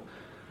sinful.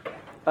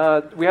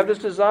 We have this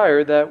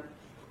desire that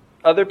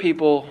other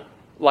people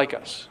like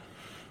us.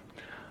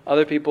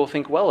 Other people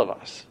think well of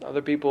us.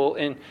 Other people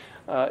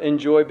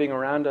enjoy being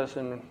around us,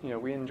 and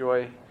we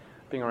enjoy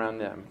being around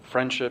them.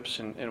 Friendships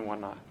and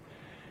whatnot.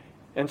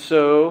 And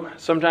so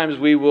sometimes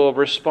we will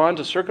respond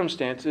to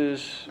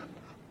circumstances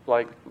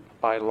like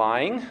by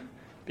lying,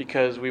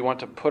 because we want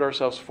to put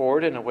ourselves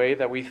forward in a way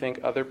that we think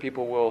other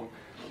people will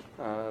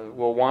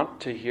want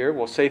to hear.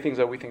 We'll say things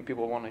that we think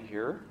people want to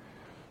hear.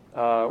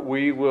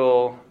 We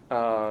will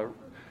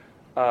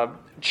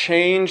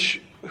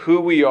change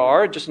who we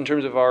are just in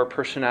terms of our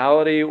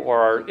personality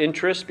or our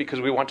interests because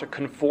we want to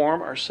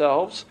conform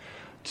ourselves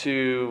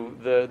to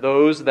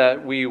those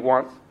that we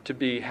want to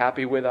be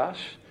happy with us.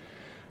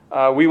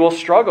 We will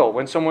struggle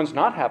when someone's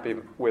not happy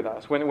with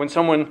us. When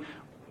someone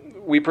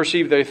we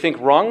perceive they think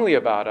wrongly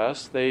about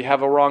us, they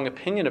have a wrong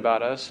opinion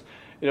about us,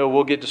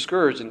 we'll get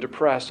discouraged and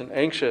depressed and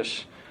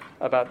anxious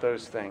about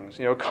those things.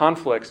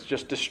 Conflicts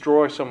just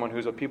destroy someone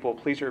who's a people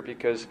pleaser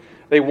because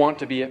they want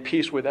to be at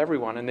peace with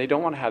everyone and they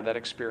don't want to have that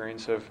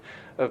experience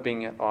of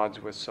being at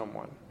odds with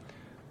someone.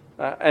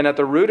 And at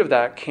the root of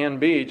that can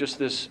be just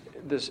this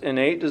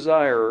innate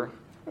desire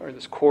or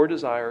this core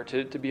desire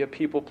to be a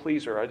people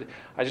pleaser.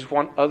 I just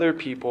want other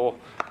people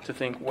to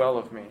think well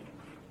of me.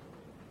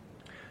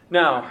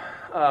 Now,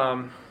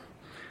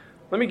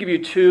 let me give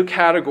you two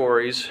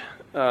categories.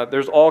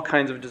 There's all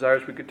kinds of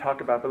desires we could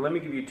talk about, but let me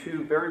give you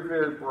two very,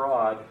 very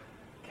broad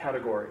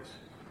categories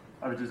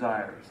of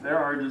desires. There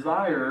are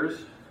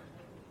desires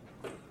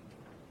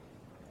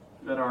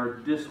that are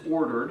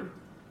disordered,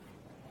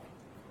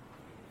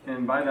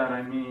 and by that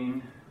I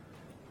mean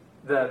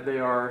that they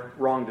are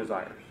wrong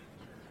desires.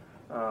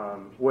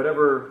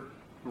 Whatever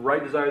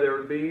right desire there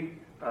would be,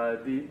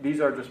 these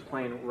are just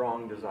plain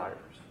wrong desires.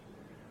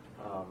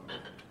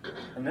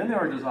 And then there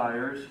are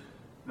desires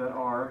that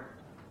are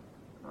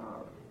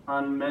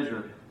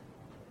unmeasured.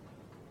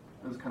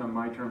 That's kind of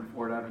my term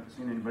for it. I haven't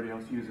seen anybody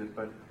else use it,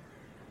 but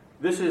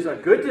this is a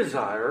good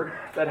desire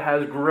that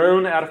has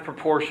grown out of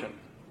proportion.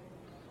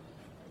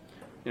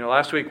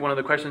 Last week one of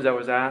the questions that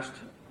was asked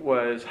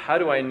was, how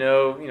do I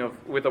know,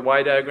 with a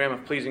Y diagram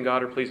of pleasing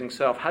God or pleasing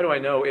self, how do I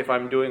know if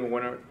I'm doing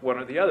one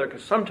or the other?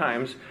 Because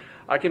sometimes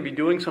I can be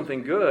doing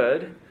something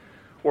good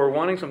or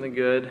wanting something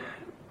good,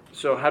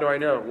 so how do I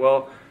know?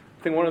 Well,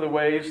 I think one of the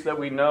ways that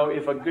we know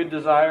if a good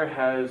desire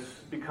has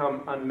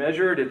become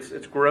unmeasured,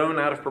 it's grown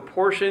out of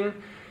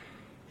proportion,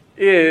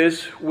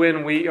 is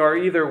when we are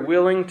either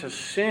willing to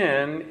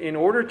sin in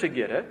order to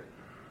get it,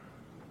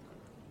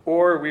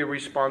 or we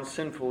respond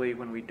sinfully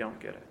when we don't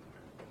get it.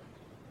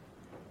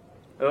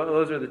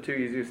 Those are the two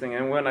easiest things.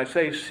 And when I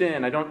say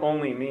sin, I don't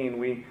only mean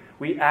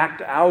we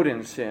act out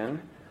in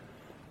sin,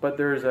 but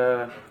there's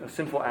a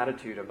sinful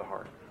attitude of the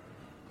heart.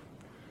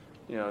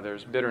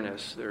 There's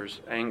bitterness, there's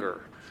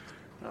anger,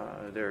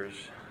 there's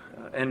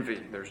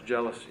envy, there's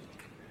jealousy.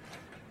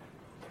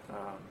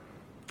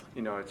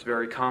 It's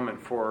very common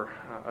for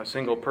a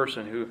single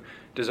person who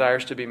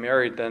desires to be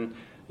married, then,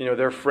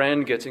 their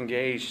friend gets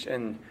engaged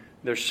and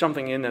there's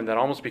something in them that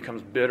almost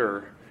becomes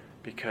bitter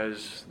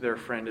because their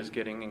friend is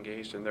getting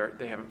engaged and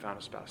they haven't found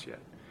a spouse yet.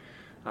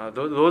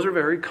 Those are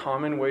very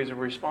common ways of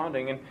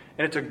responding, and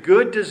it's a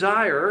good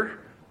desire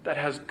that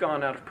has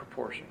gone out of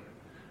proportion.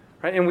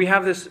 Right? And we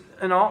have this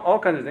in all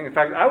kinds of things. In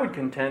fact, I would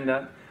contend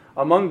that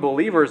among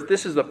believers,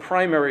 this is the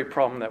primary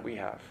problem that we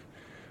have.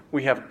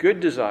 We have good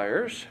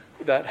desires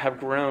that have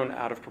grown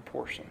out of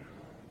proportion.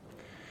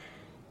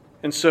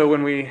 And so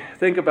when we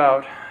think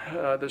about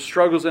the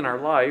struggles in our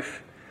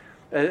life,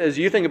 as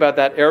you think about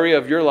that area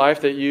of your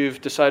life that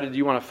you've decided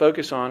you want to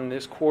focus on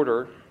this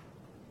quarter,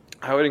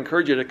 I would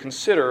encourage you to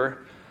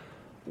consider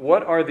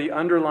what are the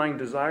underlying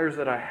desires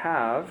that I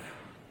have,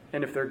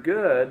 and if they're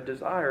good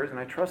desires, and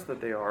I trust that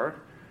they are,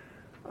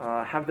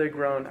 have they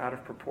grown out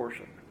of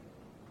proportion?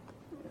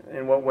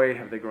 In what way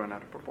have they grown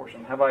out of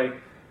proportion? Have I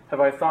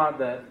thought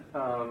that,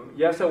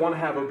 yes, I want to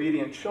have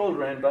obedient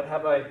children, but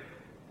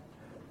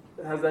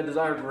has that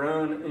desire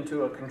grown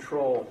into a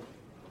control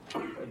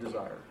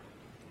desire?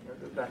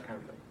 That kind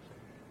of thing.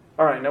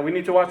 All right, now we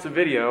need to watch the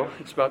video.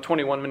 It's about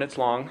 21 minutes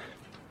long.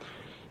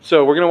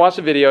 So we're going to watch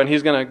the video, and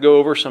he's going to go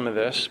over some of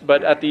this.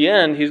 But at the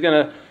end, he's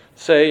going to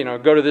say,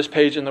 go to this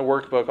page in the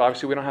workbook.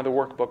 Obviously, we don't have the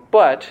workbook.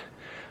 But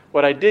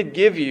what I did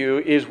give you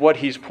is what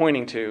he's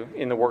pointing to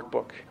in the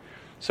workbook.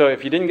 So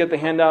if you didn't get the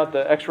handout,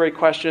 the X-ray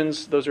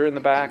questions, those are in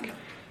the back.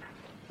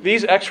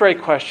 These X-ray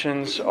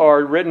questions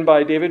are written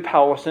by David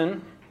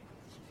Powlison,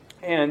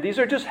 and these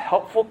are just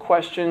helpful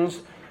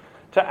questions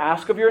to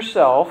ask of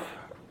yourself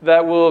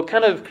that will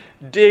kind of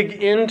dig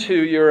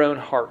into your own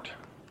heart,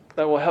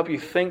 that will help you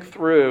think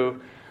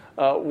through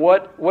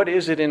what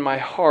is it in my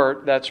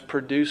heart that's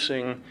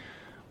producing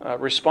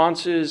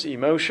responses,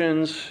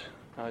 emotions,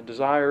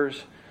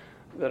 desires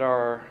that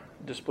are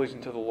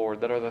displeasing to the Lord,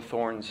 that are the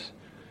thorns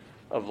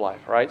of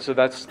life, right? So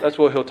that's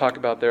what he'll talk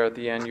about there at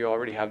the end. You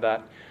already have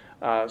that.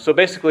 So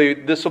basically,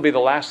 this will be the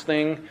last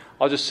thing.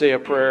 I'll just say a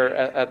prayer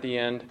at the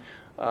end,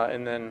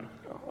 and then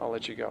I'll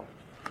let you go.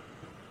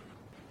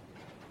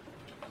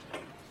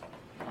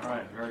 All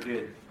right, very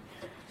good.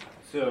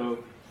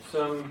 So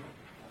some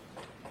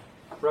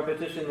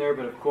repetition there,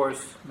 but of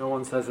course, no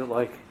one says it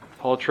like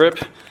Paul Tripp.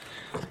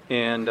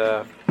 And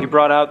he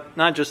brought out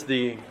not just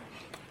the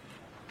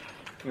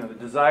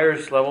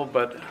desires level,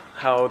 but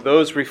how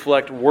those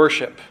reflect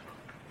worship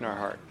in our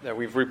heart. That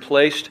we've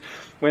replaced,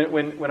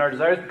 when our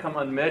desires become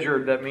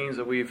unmeasured, that means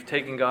that we've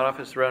taken God off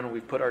His throne and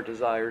we've put our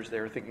desires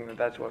there, thinking that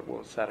that's what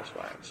will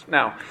satisfy us.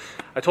 Now,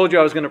 I told you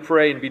I was going to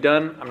pray and be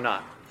done. I'm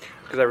not,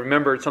 because I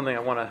remembered something I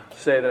want to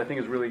say that I think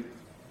is really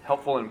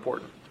helpful and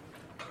important.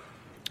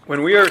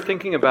 When we are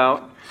thinking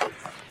about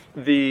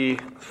the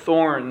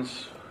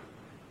thorns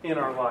in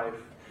our life,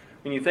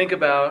 when you think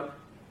about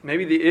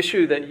maybe the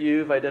issue that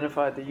you've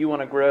identified that you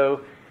want to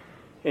grow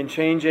and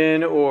change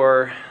in,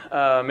 or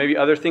maybe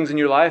other things in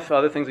your life,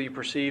 other things that you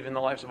perceive in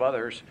the lives of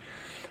others,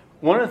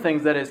 one of the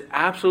things that is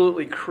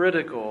absolutely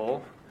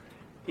critical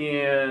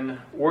in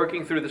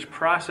working through this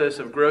process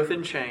of growth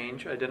and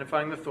change,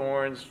 identifying the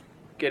thorns,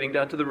 getting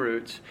down to the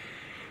roots,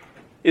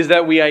 is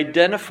that we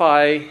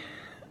identify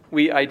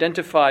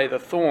the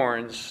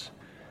thorns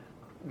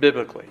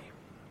biblically.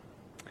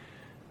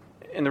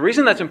 And the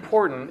reason that's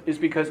important is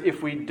because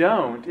if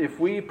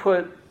we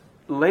put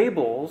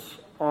labels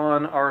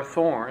on our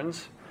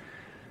thorns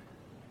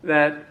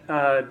that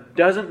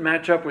doesn't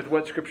match up with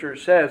what Scripture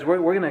says, we're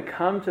going to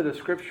come to the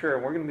Scripture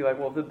and we're going to be like,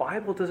 well, the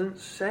Bible doesn't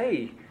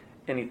say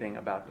anything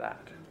about that.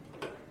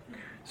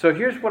 So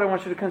here's what I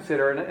want you to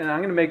consider, and I'm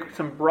going to make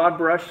some broad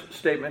brush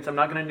statements. I'm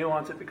not going to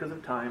nuance it because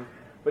of time,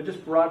 but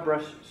just broad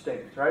brush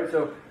statements, right?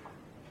 So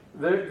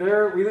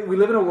we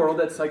live in a world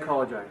that's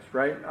psychologized,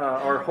 right?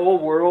 Our whole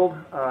world,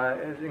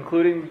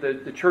 including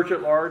the church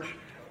at large,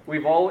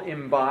 we've all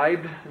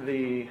imbibed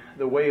the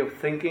way of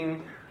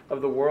thinking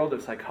of the world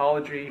of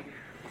psychology.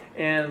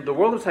 And the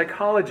world of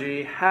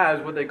psychology has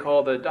what they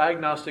call the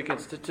Diagnostic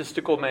and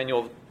Statistical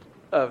Manual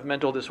of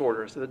Mental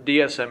Disorders, the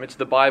DSM. It's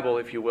the Bible,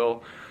 if you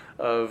will,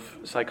 of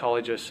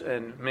psychologists.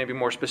 And maybe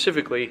more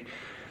specifically,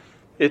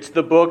 it's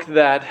the book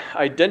that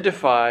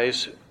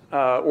identifies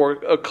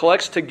or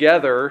collects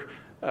together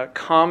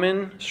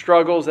common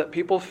struggles that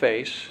people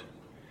face,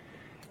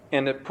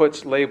 and it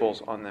puts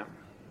labels on them.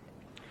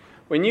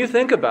 When you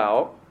think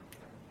about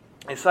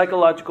a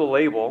psychological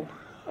label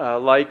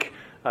like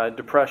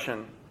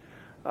depression,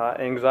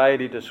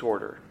 anxiety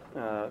disorder,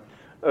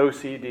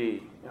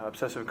 OCD,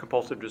 obsessive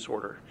compulsive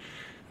disorder,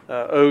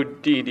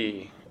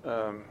 ODD,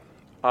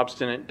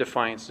 obstinate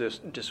defiance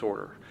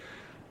disorder,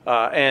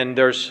 and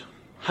there's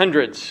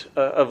hundreds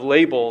of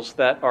labels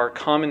that are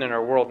common in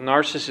our world.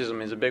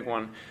 Narcissism is a big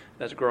one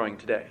that's growing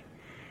today.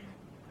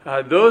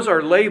 Those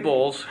are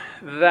labels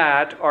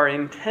that are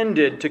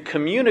intended to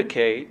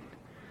communicate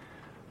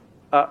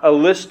a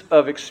list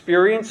of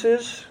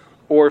experiences,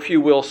 or if you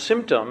will,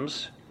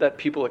 symptoms that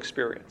people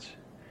experience.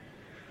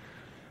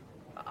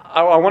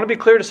 I want to be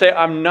clear to say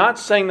I'm not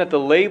saying that the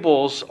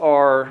labels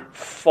are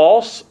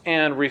false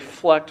and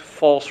reflect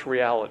false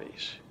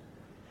realities.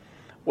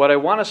 What I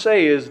want to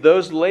say is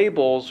those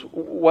labels,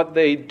 what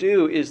they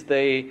do is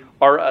they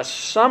are a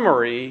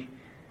summary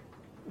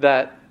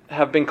that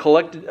have been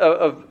collected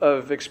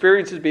of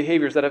experiences,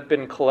 behaviors that have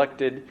been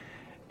collected,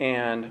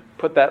 and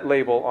put that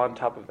label on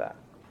top of that.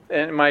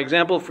 And my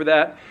example for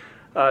that,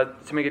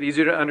 to make it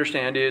easier to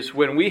understand, is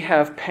when we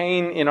have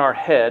pain in our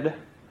head,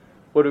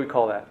 what do we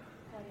call that?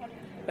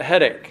 A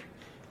headache.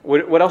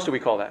 What else do we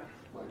call that?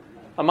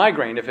 A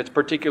migraine, if it's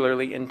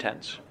particularly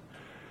intense.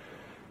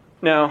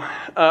 Now,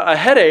 a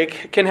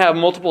headache can have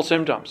multiple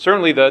symptoms.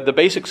 Certainly the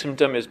basic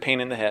symptom is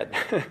pain in the head.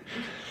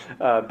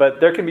 But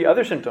there can be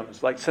other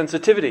symptoms like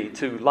sensitivity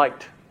to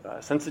light,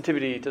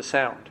 sensitivity to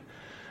sound.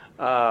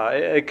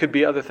 It could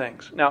be other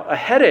things. Now, a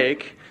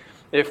headache,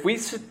 if we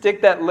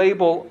stick that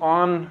label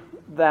on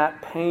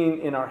that pain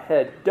in our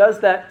head, does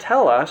that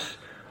tell us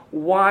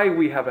why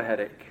we have a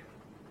headache?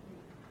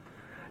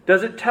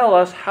 Does it tell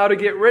us how to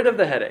get rid of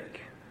the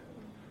headache?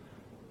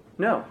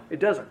 No, it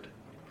doesn't.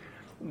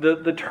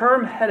 The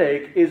term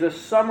headache is a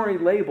summary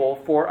label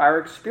for our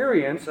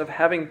experience of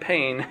having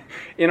pain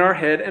in our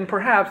head, and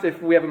perhaps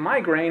if we have a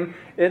migraine,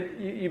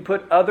 you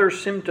put other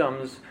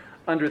symptoms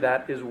under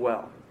that as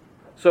well.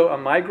 So a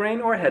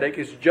migraine or a headache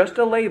is just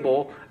a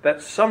label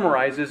that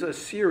summarizes a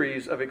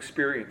series of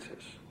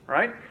experiences,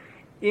 right?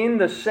 In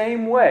the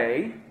same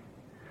way,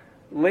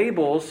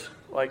 labels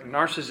like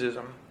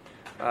narcissism,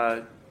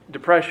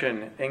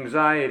 depression,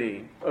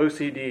 anxiety,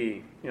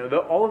 OCD,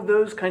 all of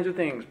those kinds of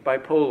things,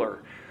 bipolar,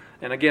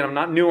 And again, I'm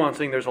not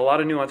nuancing. There's a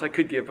lot of nuance I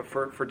could give, but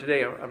for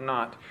today, I'm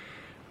not.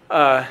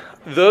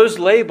 Those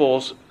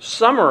labels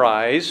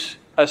summarize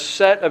a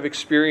set of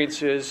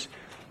experiences,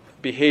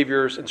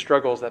 behaviors, and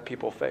struggles that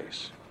people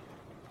face.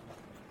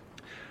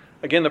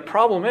 Again, the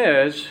problem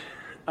is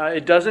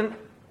it doesn't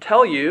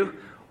tell you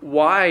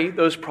why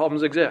those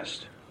problems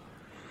exist.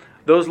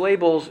 Those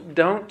labels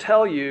don't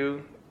tell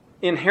you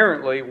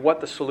inherently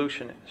what the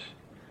solution is.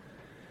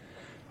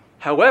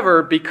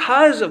 However,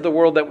 because of the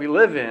world that we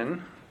live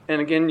in, and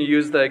again, you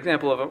use the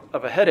example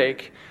of a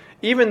headache,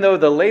 even though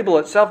the label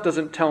itself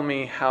doesn't tell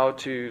me how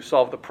to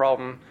solve the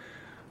problem,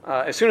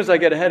 as soon as I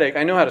get a headache,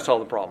 I know how to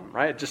solve the problem,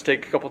 right? Just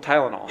take a couple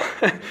Tylenol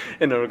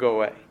and it'll go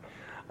away.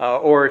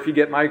 Or if you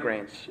get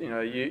migraines,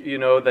 you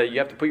know that you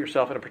have to put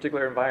yourself in a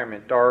particular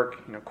environment,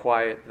 dark,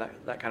 quiet,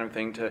 that kind of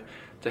thing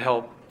to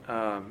help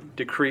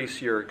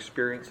decrease your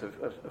experience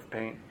of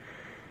pain.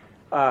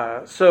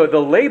 So the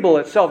label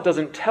itself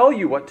doesn't tell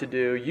you what to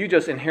do. You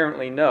just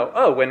inherently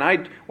know, when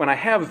I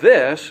have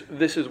this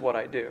is what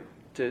I do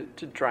to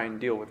try and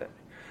deal with it.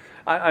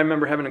 I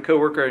remember having a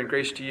coworker in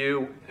Grace to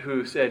You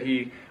who said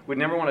he would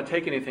never want to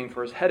take anything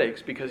for his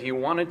headaches because he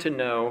wanted to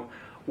know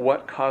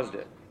what caused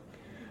it.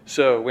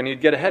 So when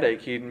he'd get a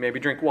headache, he'd maybe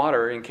drink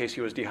water in case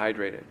he was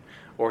dehydrated,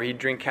 or he'd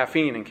drink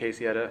caffeine in case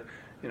he had a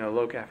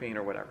low caffeine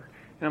or whatever.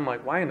 And I'm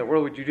like, why in the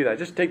world would you do that?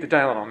 Just take the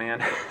Tylenol,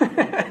 man.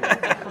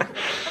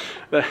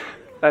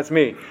 That's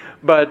me.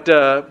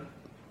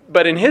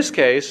 But in his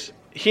case,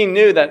 he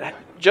knew that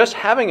just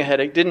having a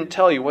headache didn't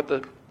tell you what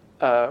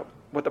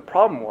the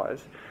problem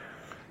was.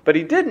 But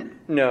he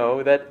didn't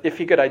know that if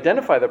he could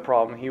identify the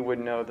problem, he would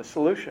know the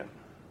solution.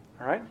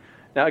 All right?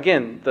 Now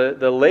again,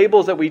 the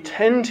labels that we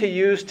tend to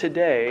use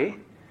today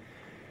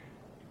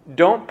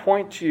don't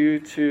point you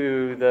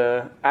to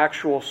the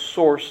actual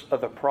source of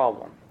the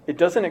problem. It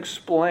doesn't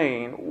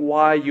explain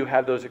why you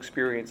have those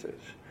experiences.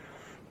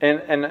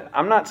 And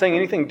I'm not saying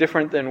anything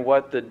different than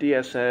what the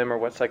DSM or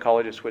what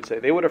psychologists would say.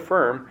 They would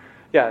affirm,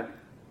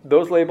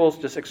 those labels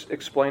just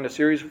explain a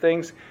series of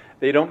things.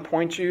 They don't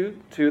point you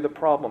to the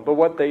problem. But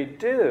what they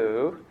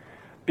do,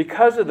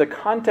 because of the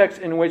context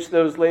in which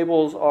those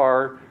labels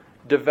are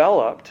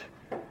developed,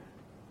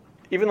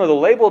 even though the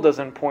label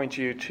doesn't point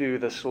you to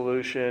the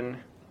solution,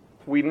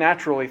 we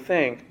naturally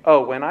think,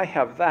 when I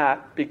have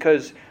that,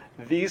 because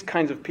these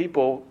kinds of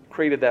people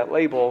created that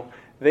label,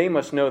 they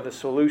must know the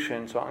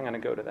solution, so I'm going to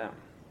go to them.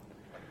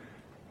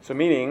 So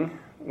meaning,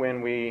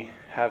 when we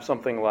have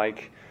something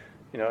like,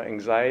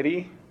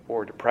 anxiety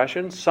or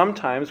depression,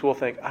 sometimes we'll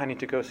think, I need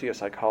to go see a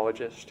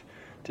psychologist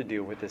to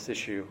deal with this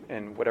issue,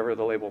 and whatever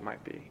the label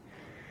might be.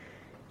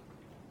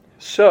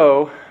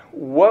 So,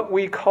 what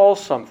we call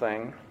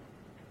something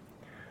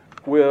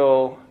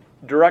will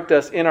direct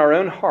us in our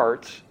own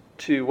hearts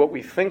to what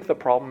we think the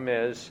problem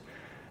is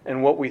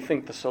and what we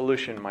think the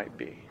solution might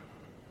be.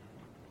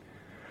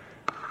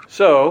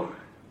 So,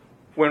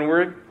 when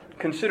we're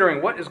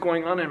considering what is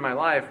going on in my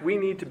life, we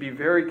need to be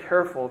very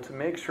careful to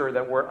make sure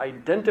that we're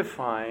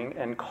identifying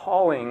and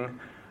calling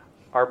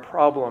our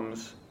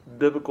problems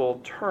biblical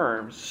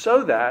terms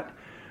so that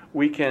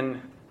we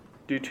can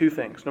do two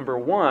things. Number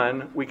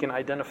one, we can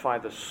identify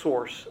the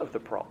source of the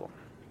problem.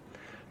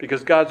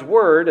 Because God's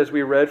Word, as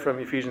we read from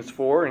Ephesians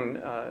 4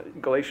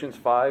 and Galatians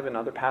 5 and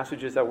other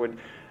passages that would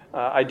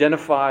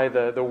identify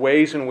the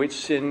ways in which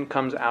sin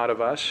comes out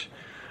of us,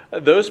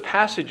 those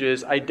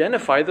passages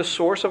identify the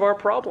source of our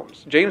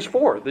problems. James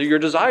 4, your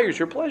desires,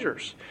 your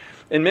pleasures.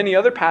 And many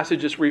other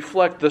passages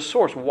reflect the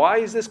source. Why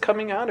is this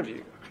coming out of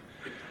you?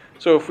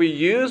 So if we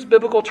use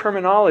biblical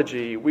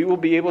terminology, we will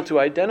be able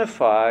to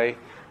identify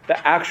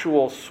the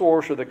actual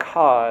source or the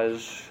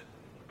cause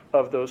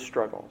of those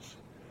struggles.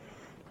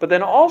 But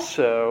then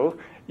also,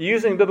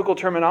 using biblical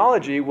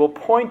terminology will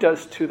point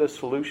us to the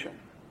solution.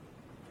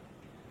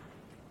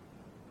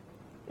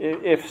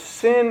 If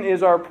sin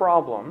is our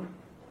problem,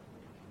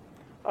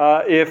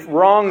 if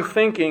wrong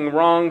thinking,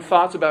 wrong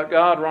thoughts about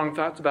God, wrong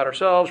thoughts about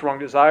ourselves, wrong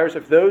desires,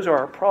 if those are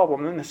our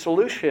problem, then the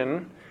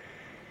solution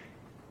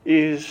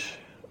is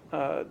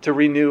to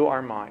renew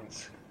our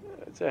minds,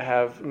 to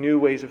have new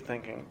ways of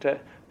thinking,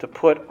 to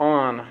put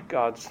on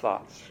God's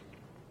thoughts,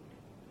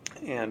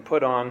 and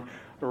put on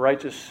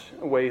righteous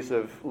ways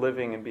of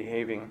living and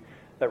behaving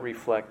that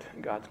reflect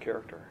God's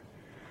character.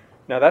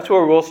 Now that's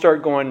where we'll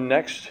start going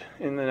next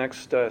in the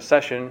next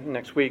session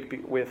next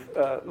week with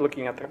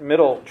looking at the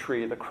middle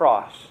tree, the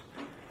cross.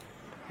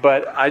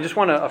 But I just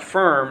want to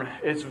affirm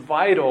it's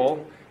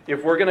vital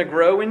if we're going to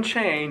grow and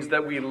change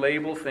that we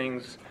label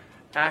things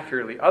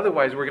accurately.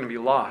 Otherwise, we're going to be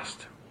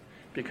lost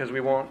because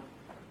we won't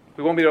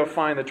be able to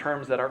find the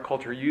terms that our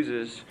culture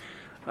uses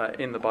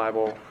in the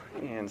Bible,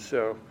 and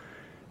so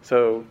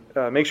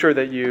make sure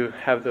that you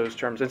have those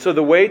terms. And so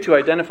the way to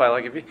identify,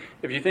 like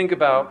if you think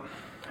about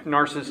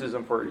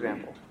narcissism, for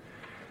example,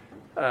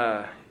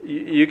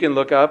 you can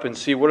look up and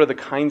see what are the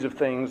kinds of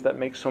things that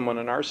make someone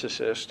a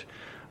narcissist.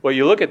 Well,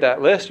 you look at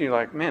that list and you're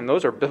like, man,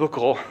 those are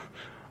biblical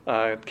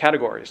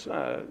categories.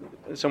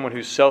 Someone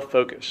who's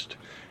self-focused,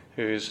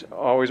 who's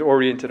always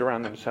oriented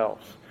around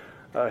themselves,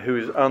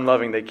 who's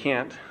unloving. They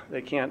can't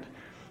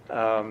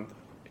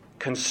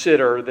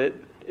consider, that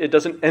it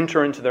doesn't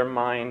enter into their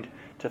mind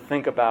to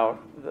think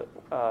about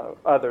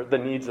the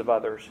needs of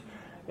others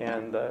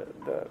and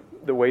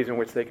the ways in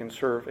which they can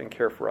serve and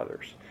care for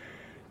others.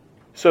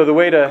 So the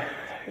way to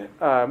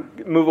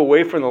move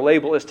away from the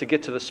label is to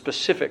get to the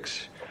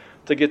specifics,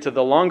 to get to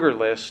the longer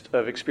list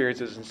of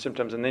experiences and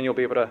symptoms, and then you'll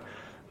be able to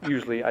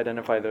usually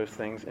identify those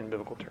things in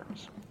biblical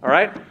terms. All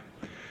right? All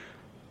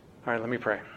right, let me pray.